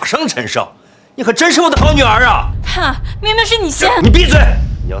还打伤陈少，你可真是我的好女儿啊！爸，明明是你先。你闭嘴！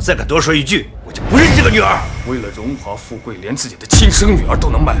你要再敢多说一句，我就不认你这个女儿。为了荣华富贵，连自己的亲生女儿都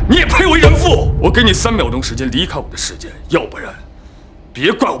能卖，你也配为人父？我给你3秒钟时间离开我的世界，要不然，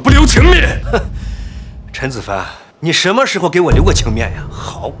别怪我不留情面。哼，陈子凡，你什么时候给我留过情面呀？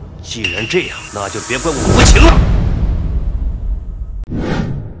好，既然这样，那就别怪我无情了。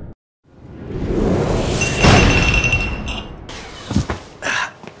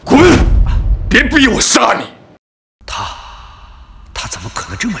滚！别逼我杀你！他怎么可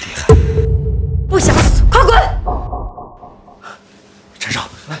能这么厉害？不想死，快滚！陈少，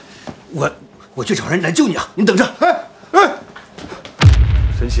我去找人来救你啊！你等着。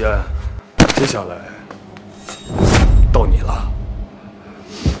陈喜安，接下来到你了。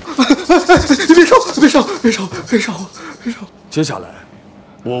你别烧，别烧，别烧，别烧，别烧！接下来，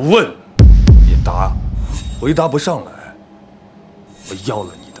我问，你答，回答不上来，我要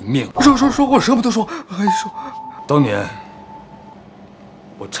了你的命！说，我什么都说，哎说，当年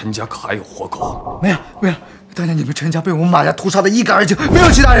我陈家可还有活口？没有，当年你们陈家被我们马家屠杀的一干二净，没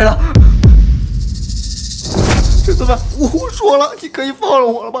有其他人了。陈子凡，我胡说了，你可以放了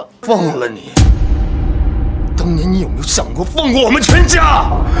我了吗？放了你。当年你有没有想过放过我们全家？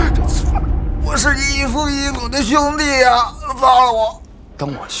我是你一父一母的兄弟呀，放了我！当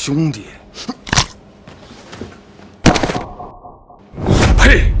我兄弟？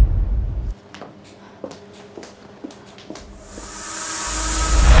呸！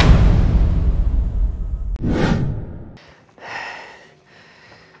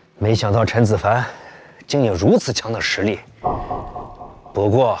没想到陈子凡竟有如此强的实力。不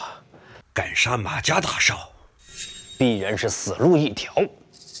过，敢杀马家大少，必然是死路一条。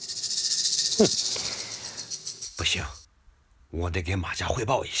不行，我得给马家汇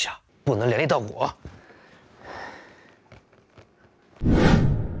报一下，不能连累到我。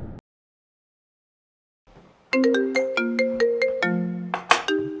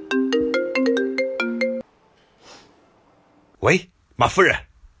喂，马夫人，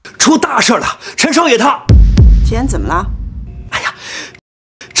出大事了！陈少爷他今天怎么了？哎呀，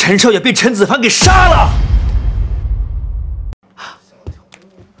陈少爷被陈子凡给杀了！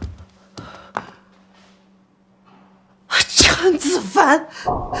陈子凡，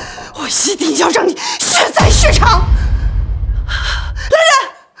我一定要让你血债血偿！来人！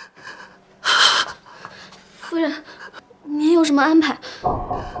夫人，您有什么安排？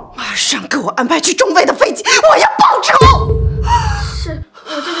马上给我安排去中卫的飞机，我要报仇！是，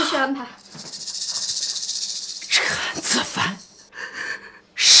我这就去安排。陈子凡，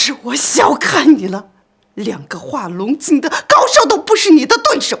是我小看你了，2个化龙境的高手都不是你的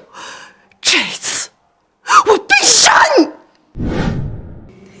对手，这次我必杀你！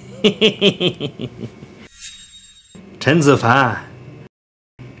陈子凡，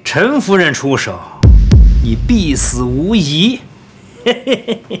陈夫人出手，你必死无疑。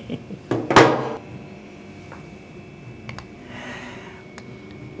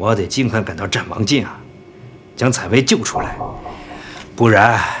我得尽快赶到战王境啊，将采薇救出来，不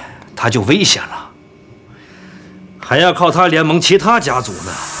然他就危险了，还要靠他联盟其他家族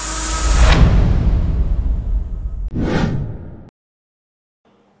呢。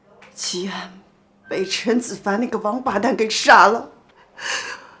吉安被陈子凡那个王八蛋给杀了，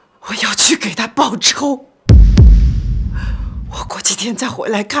我要去给他报仇。我过几天再回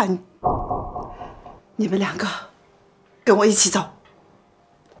来看你，你们2个跟我一起走。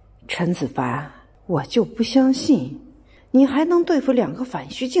陈子凡，我就不相信你还能对付2个反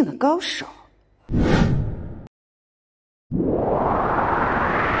虚境的高手。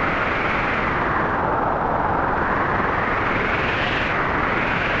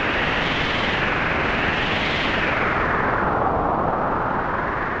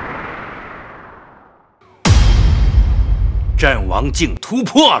战王境突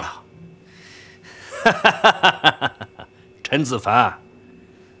破了！陈子凡，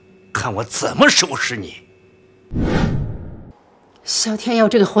看我怎么收拾你！萧天耀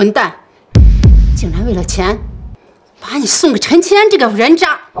这个混蛋，竟然为了钱，把你送给陈谦这个人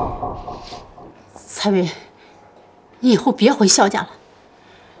渣！采薇，你以后别回萧家了，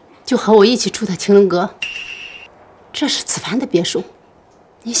就和我一起住在青龙阁。这是子凡的别墅，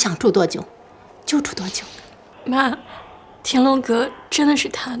你想住多久就住多久。妈，天龙阁真的是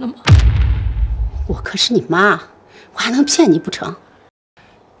他的吗？我可是你妈，我还能骗你不成？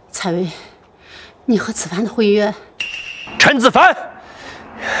采薇，你和子凡的婚约。陈子凡，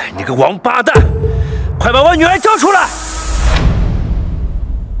你个王八蛋，快把我女儿交出来！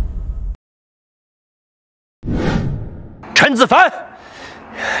陈子凡，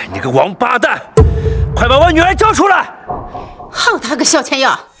你个王八蛋，快把我女儿交出来！好他个萧千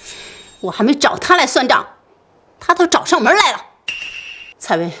耀，我还没找他来算账，他都找上门来了。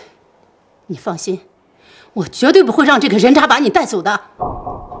采薇，你放心，我绝对不会让这个人渣把你带走的。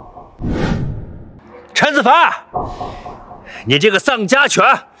陈子凡，你这个丧家犬，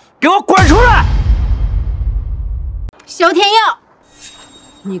给我滚出来！萧天耀，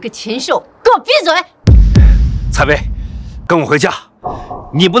你个禽兽，给我闭嘴！采薇，跟我回家，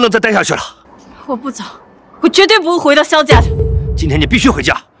你不能再待下去了。我不走，我绝对不会回到萧家的。今天你必须回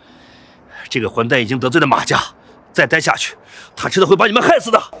家。这个混蛋已经得罪了马家，再待下去，他迟早会把你们害死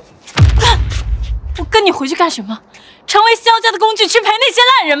的。我跟你回去干什么？成为萧家的工具去陪那些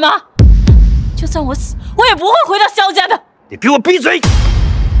烂人吗？就算我死，我也不会回到萧家的。你给我闭嘴！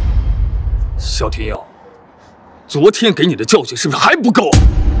萧天耀，昨天给你的教训是不是还不够？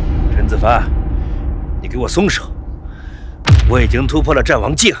陈子凡，你给我松手！我已经突破了战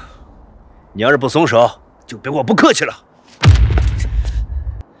王境，你要是不松手，就别怪我不客气了。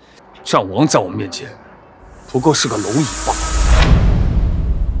战王在我面前，不过是个蝼蚁罢了。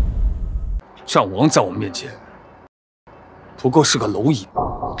战王在我面前，不过是个蝼蚁。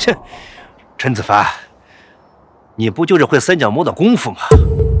切，陈子凡，你不就是会三脚猫的功夫吗？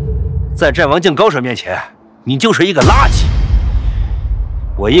在战王境高手面前，你就是一个垃圾。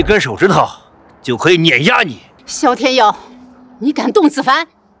我一根手指头就可以碾压你。萧天佑，你敢动子凡，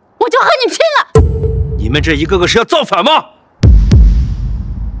我就和你拼了！你们这一个个是要造反吗？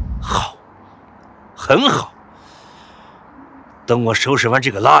好，很好。等我收拾完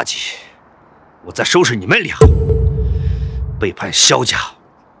这个垃圾，我再收拾你们俩。背叛萧家，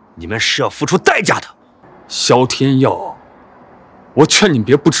你们是要付出代价的。萧天佑，我劝你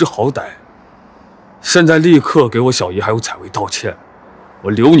别不知好歹，现在立刻给我小姨还有采薇道歉，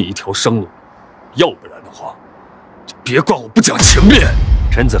我留你一条生路。要不然的话，就别怪我不讲情面。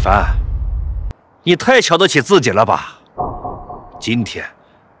陈子凡，你太瞧得起自己了吧？今天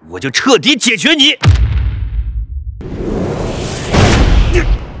我就彻底解决你！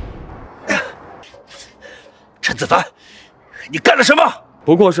陈子凡，你干了什么？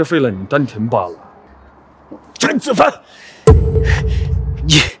不过是废了你丹田罢了。陈子凡，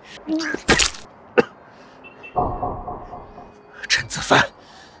你……陈子凡，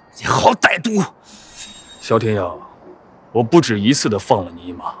你好歹毒！萧天佑，我不止一次的放了你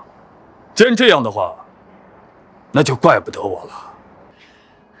一马，既然这样的话，那就怪不得我了。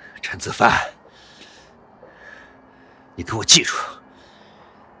陈子凡，你给我记住，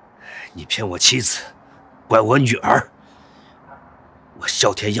你骗我妻子，怪我女儿，我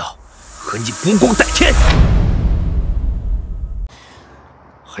萧天耀和你不共戴天。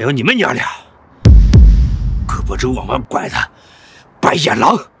还有你们娘俩，胳膊肘往外拐的白眼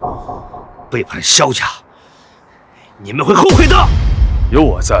狼，背叛萧家，你们会后悔的。有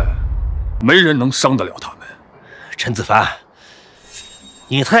我在，没人能伤得了他们。陈子凡，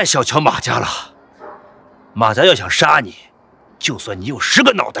你太小瞧马家了。马家要想杀你，就算你有10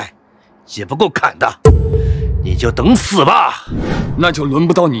个脑袋，也不够砍的。你就等死吧。那就轮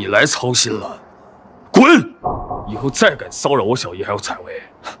不到你来操心了。滚！以后再敢骚扰我小姨还有采薇，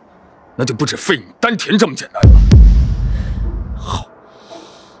那就不止废你丹田这么简单了。好，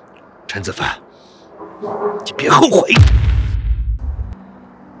陈子凡，你别后悔。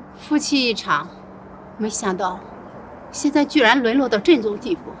夫妻一场，没想到现在居然沦落到这种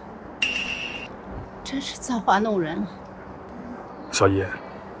地步，真是造化弄人了。小姨，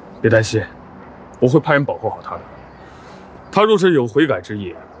别担心，我会派人保护好她的。她若是有悔改之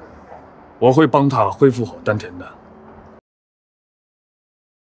意，我会帮她恢复好丹田的。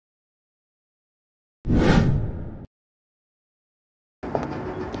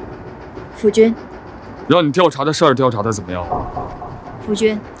夫君，让你调查的事儿调查的怎么样？夫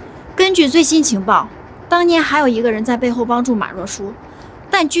君，根据最新情报，当年还有一个人在背后帮助马若书，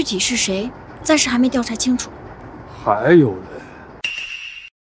但具体是谁，暂时还没调查清楚。还有人？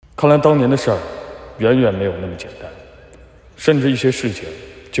看来当年的事儿远远没有那么简单，甚至一些事情，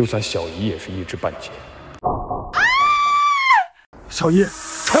就算小姨也是一知半解。小姨，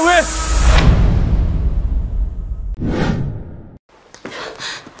采薇！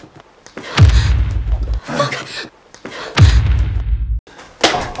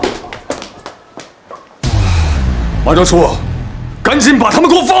马昭叔，赶紧把他们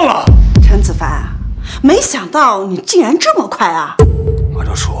给我放了！陈子凡，没想到你竟然这么快啊！马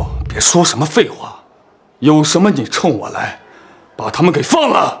昭叔，别说什么废话，有什么你冲我来，把他们给放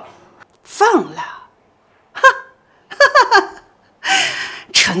了！放了？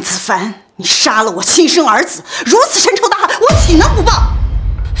陈子凡，你杀了我亲生儿子，如此深仇大恨，我岂能不报？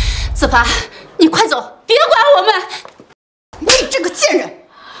子凡，你快走，别管我们！你这个贱人，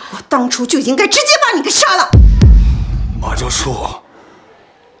我当初就应该直接把你给杀了！马昭叔，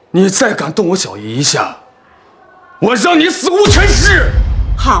你再敢动我小姨一下，我让你死无全尸！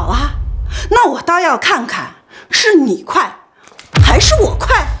好啊，那我倒要看看是你快，还是我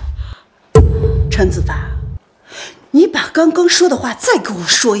快。陈子凡，你把刚刚说的话再给我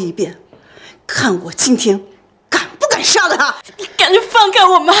说一遍，看我今天敢不敢杀了他！你赶紧放开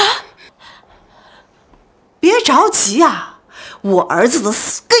我妈！别着急啊，我儿子的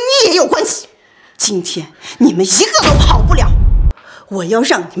死跟你也有关系。今天你们一个都跑不了，我要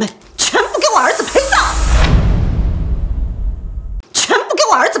让你们全部给我儿子陪葬！全部给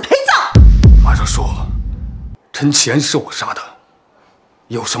我儿子陪葬！马昭叔，陈乾是我杀的，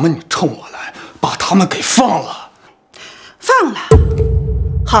有什么你冲我来，把他们给放了。放了？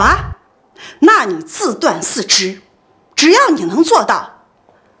好啊，那你自断四肢，只要你能做到，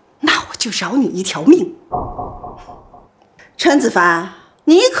那就饶你一条命。陈子凡，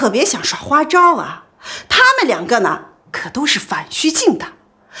你可别想耍花招啊！他们两个呢，可都是反虚境的。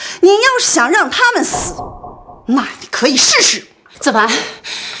你要是想让他们死，那你可以试试。子凡，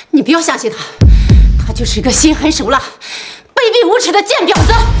你不要相信他，他就是一个心狠手辣、卑鄙无耻的贱婊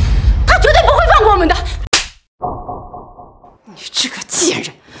子，他绝对不会放过我们的。你这个贱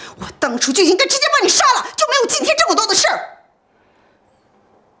人，我当初就应该直接把你杀了，就没有今天这么多的事儿。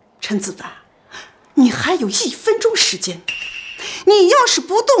陈子凡，你还有1分钟时间，你要是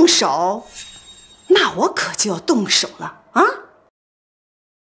不动手，那我可就要动手了啊！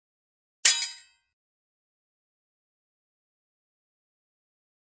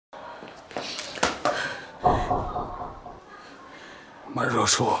满若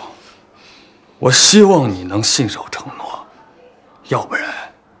书，我希望你能信守承诺，要不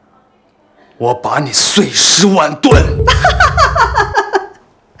然我把你碎尸万段。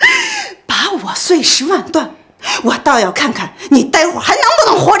把我碎尸万段，我倒要看看你待会儿还能不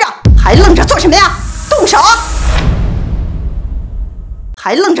能活着！还愣着做什么呀？动手！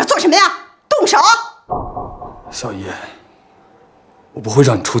还愣着做什么呀？动手！小叶，我不会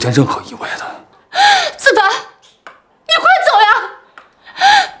让你出现任何意外的。子凡，你快走呀！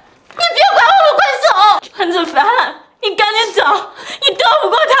你别管我们，快走！陈子凡，你赶紧走，你斗不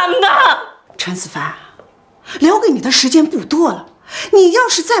过他们的。陈子凡，留给你的时间不多了，你要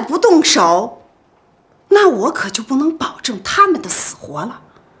是再不动手，那我可就不能保证他们的死活了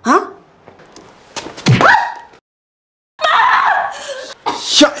啊！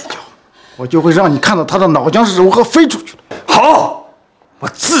下一脚，我就会让你看到他的脑浆是如何飞出去的。好，我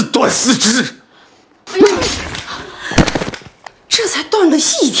自断4肢。这才断了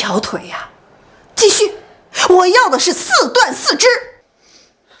1条腿呀！继续，我要的是4断4肢。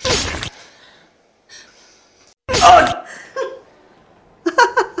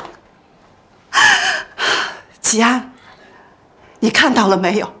吉安，你看到了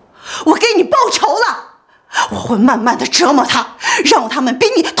没有？我给你报仇了！我会慢慢的折磨他，让他们比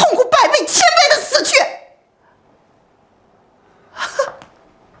你痛苦100倍、1000倍的死去。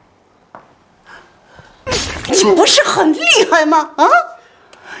你不是很厉害吗？啊！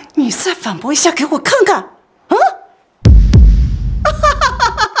你再反驳一下，给我看看啊！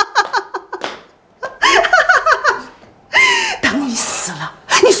等你死了，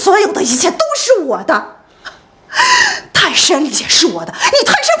你所有的一切都是我的。泰山也是我的，你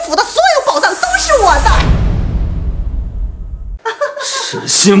泰山府的所有宝藏都是我的。痴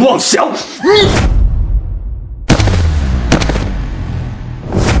心妄想！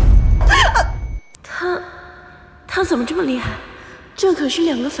他怎么这么厉害？这可是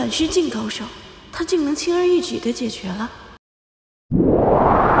2个反虚境高手，他竟能轻而易举地解决了。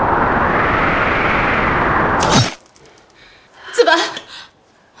子凡，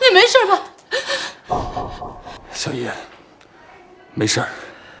你没事吧？小叶，没事儿。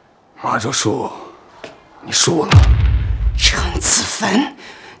马若书，你输了。陈子凡，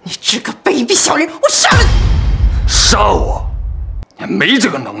你这个卑鄙小人，我杀了你！杀我？你没这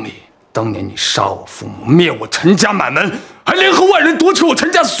个能力。当年你杀我父母，灭我陈家满门，还联合外人夺取我陈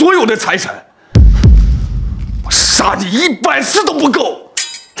家所有的财产，我杀你100次都不够。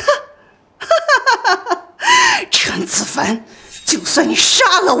陈子凡，就算你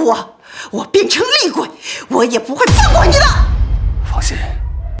杀了我，我变成厉鬼，我也不会放过你的。放心，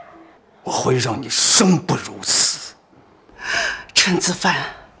我会让你生不如死。陈子凡，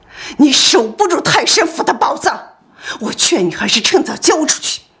你守不住泰山府的宝藏，我劝你还是趁早交出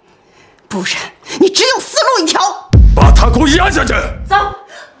去。不然，你只有死路一条。把他给我压下去！走。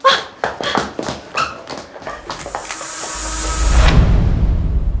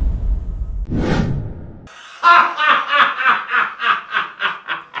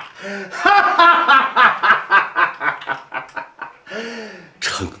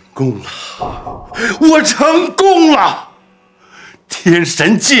成功了，我成功了！天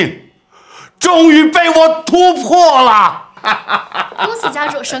神境终于被我突破了！恭喜家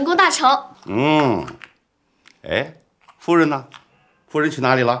主神功大成。哎，夫人呢？夫人去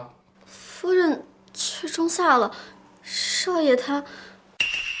哪里了？夫人去中夏了，少爷他……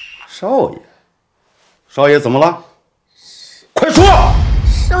少爷怎么了？快说！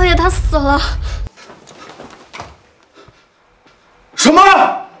少爷他死了。什么？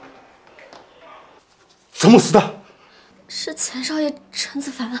怎么死的？是前少爷陈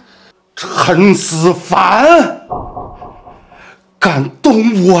子凡。陈子凡敢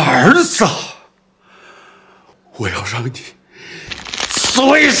动我儿子，我要让你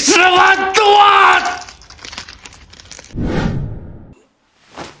碎尸万段！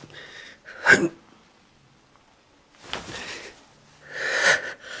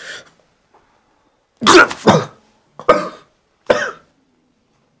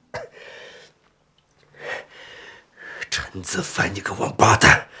陈子凡，你个王八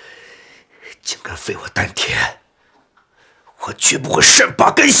蛋，竟敢废我丹田，我绝不会善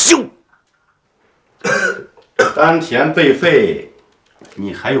罢甘休。丹田被废，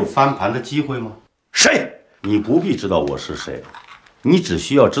你还有翻盘的机会吗？谁？你不必知道我是谁，你只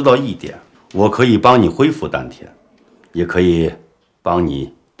需要知道一点：我可以帮你恢复丹田，也可以帮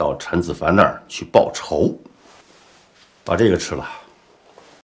你到陈子凡那儿去报仇。把这个吃了，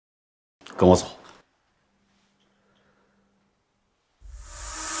跟我走。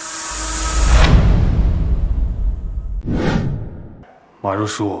马若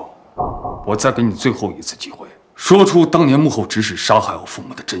书，我再给你最后一次机会，说出当年幕后指使杀害我父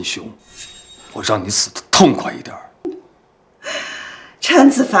母的真凶，我让你死得痛快一点。陈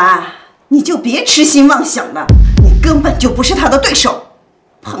子凡，你就别痴心妄想了，你根本就不是他的对手，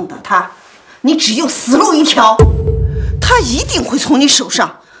碰到他，你只有死路一条。他一定会从你手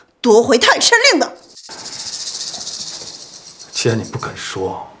上夺回泰山令的。既然你不肯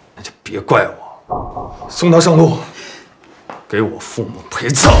说，那就别怪我。送他上路，给我父母陪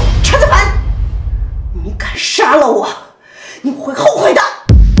葬。陈子凡，你敢杀了我，你会后悔的。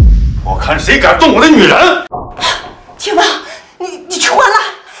我看谁敢动我的女人！铁王，你去完了。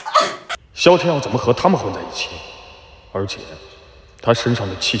萧天耀怎么和他们混在一起？而且他身上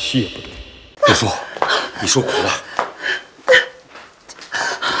的气息也不对。若书，你受苦了。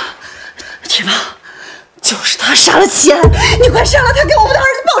铁王，就是他杀了齐安，你快杀了他，给我们的儿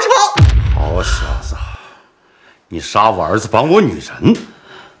子报仇！好小子，你杀我儿子，帮我女人，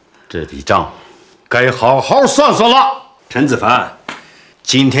这笔账该好好算算了。陈子凡，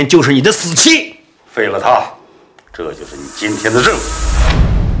今天就是你的死期，废了他，这就是你今天的任务。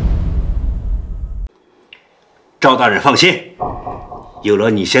赵大人放心，有了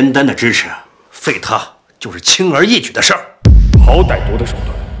你仙丹的支持，废他就是轻而易举的事儿。好歹毒的手段，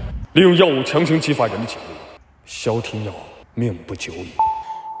利用药物强行激发人的潜力，萧天耀命不久矣。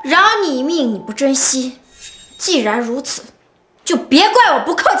饶你一命，你不珍惜。既然如此，就别怪我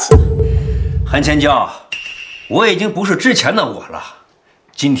不客气了。韩千娇，我已经不是之前的我了，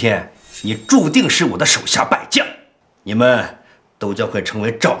今天你注定是我的手下败将，你们都将会成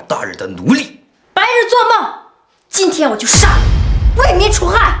为赵大人的奴隶。白日做梦，今天我就杀你，为民除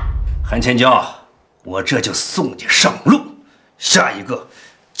害。韩千娇，我这就送你上路，下一个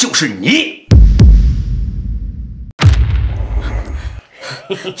就是你。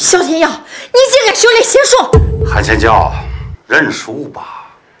萧天耀，你竟敢修炼邪术！韩千娇，认输吧，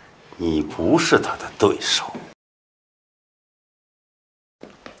你不是他的对手。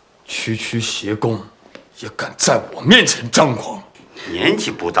区区邪功，也敢在我面前张狂？年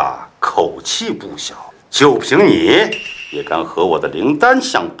纪不大，口气不小，就凭你也敢和我的灵丹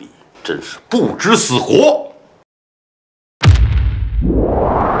相比，真是不知死活！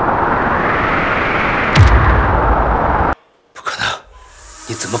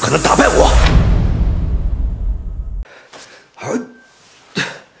你怎么可能打败我？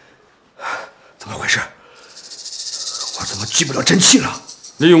怎么回事？我怎么聚不了真气了？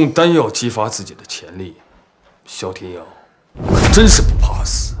利用丹药激发自己的潜力，萧天耀可真是不怕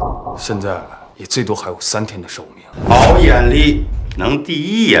死。现在也最多还有3天的寿命。好眼力，能第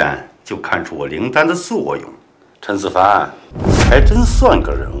一眼就看出我灵丹的作用。陈子凡还真算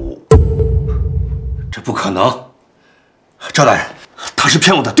个人物。这不可能！赵大人，他是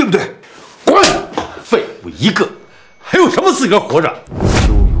骗我的，对不对？滚！废物一个，还有什么资格活着？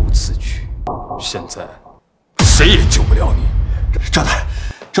咎由自取。现在谁也救不了你。赵大人，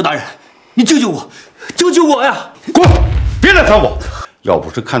赵大人，你救救我，救救我呀！滚！别来烦我！要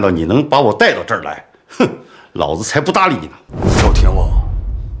不是看到你能把我带到这儿来，哼，老子才不搭理你呢。赵天王，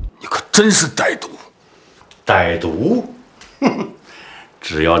你可真是歹毒！歹毒？哼哼，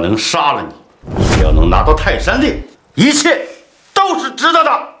只要能杀了你，只要能拿到泰山令，一切都是值得的。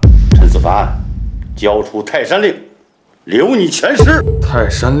陈子凡，交出泰山令，留你全尸。泰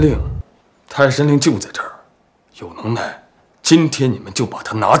山令，泰山令就在这儿，有能耐，今天你们就把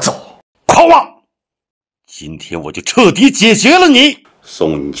他拿走。狂妄！今天我就彻底解决了你，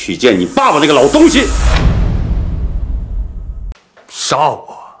送你去见你爸爸那个老东西。杀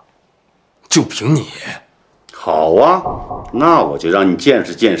我，就凭你？好啊，那我就让你见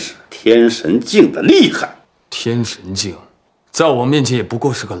识见识天神镜的厉害。天神镜，在我面前也不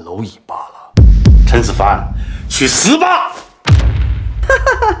过是个蝼蚁罢了。陈子凡，去死吧！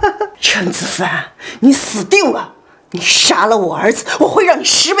陈子凡，你死定了！你杀了我儿子，我会让你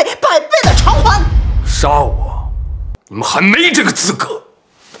10倍、100倍的偿还。杀我，你们还没这个资格。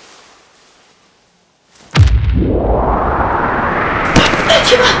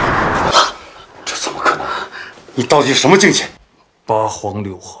天哪！这怎么可能？你到底是什么境界？ 8荒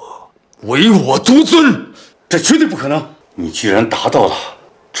6合，唯我独尊，这绝对不可能！你居然达到了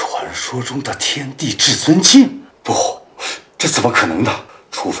传说中的天地至尊境！不，这怎么可能呢？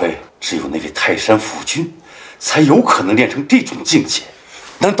除非只有那位泰山府君，才有可能练成这种境界。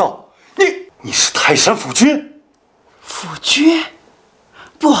难道你是泰山府君？府君？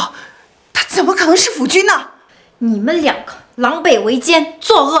不，他怎么可能是府君呢？你们两个狼狈为奸，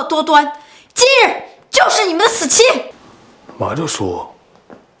作恶多端，今日就是你们的死期！马着说，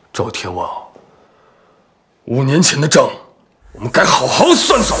赵天王，5年前的账，我们该好好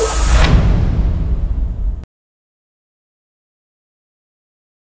算算了。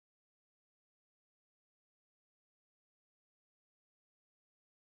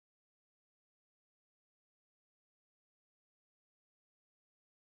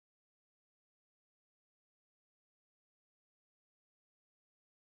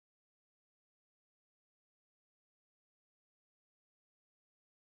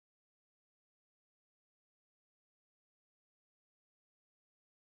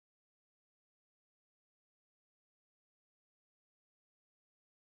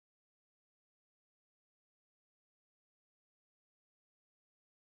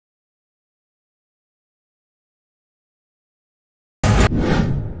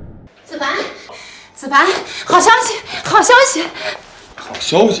子凡，好消息，好消息！好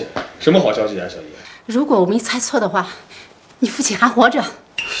消息？什么好消息啊，小姨？如果我没猜错的话，你父亲还活着。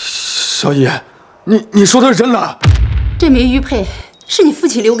小姨，你说的是真的？这枚玉佩是你父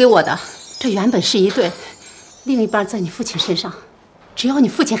亲留给我的，这原本是一对，另一半在你父亲身上。只要你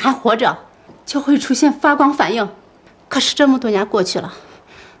父亲还活着，就会出现发光反应。可是这么多年过去了，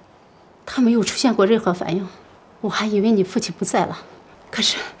他没有出现过任何反应，我还以为你父亲不在了。可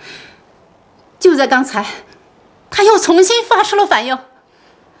是就在刚才，他又重新发出了反应。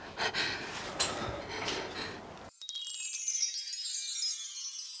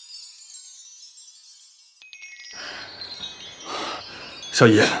小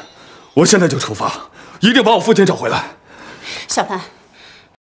姨，我现在就出发，一定把我父亲找回来。小凡，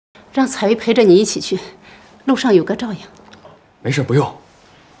让彩薇陪着你一起去，路上有个照应。没事，不用，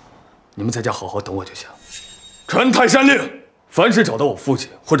你们在家好好等我就行。传泰山令，凡是找到我父亲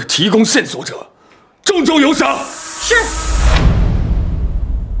或者提供线索者，重重有赏。是。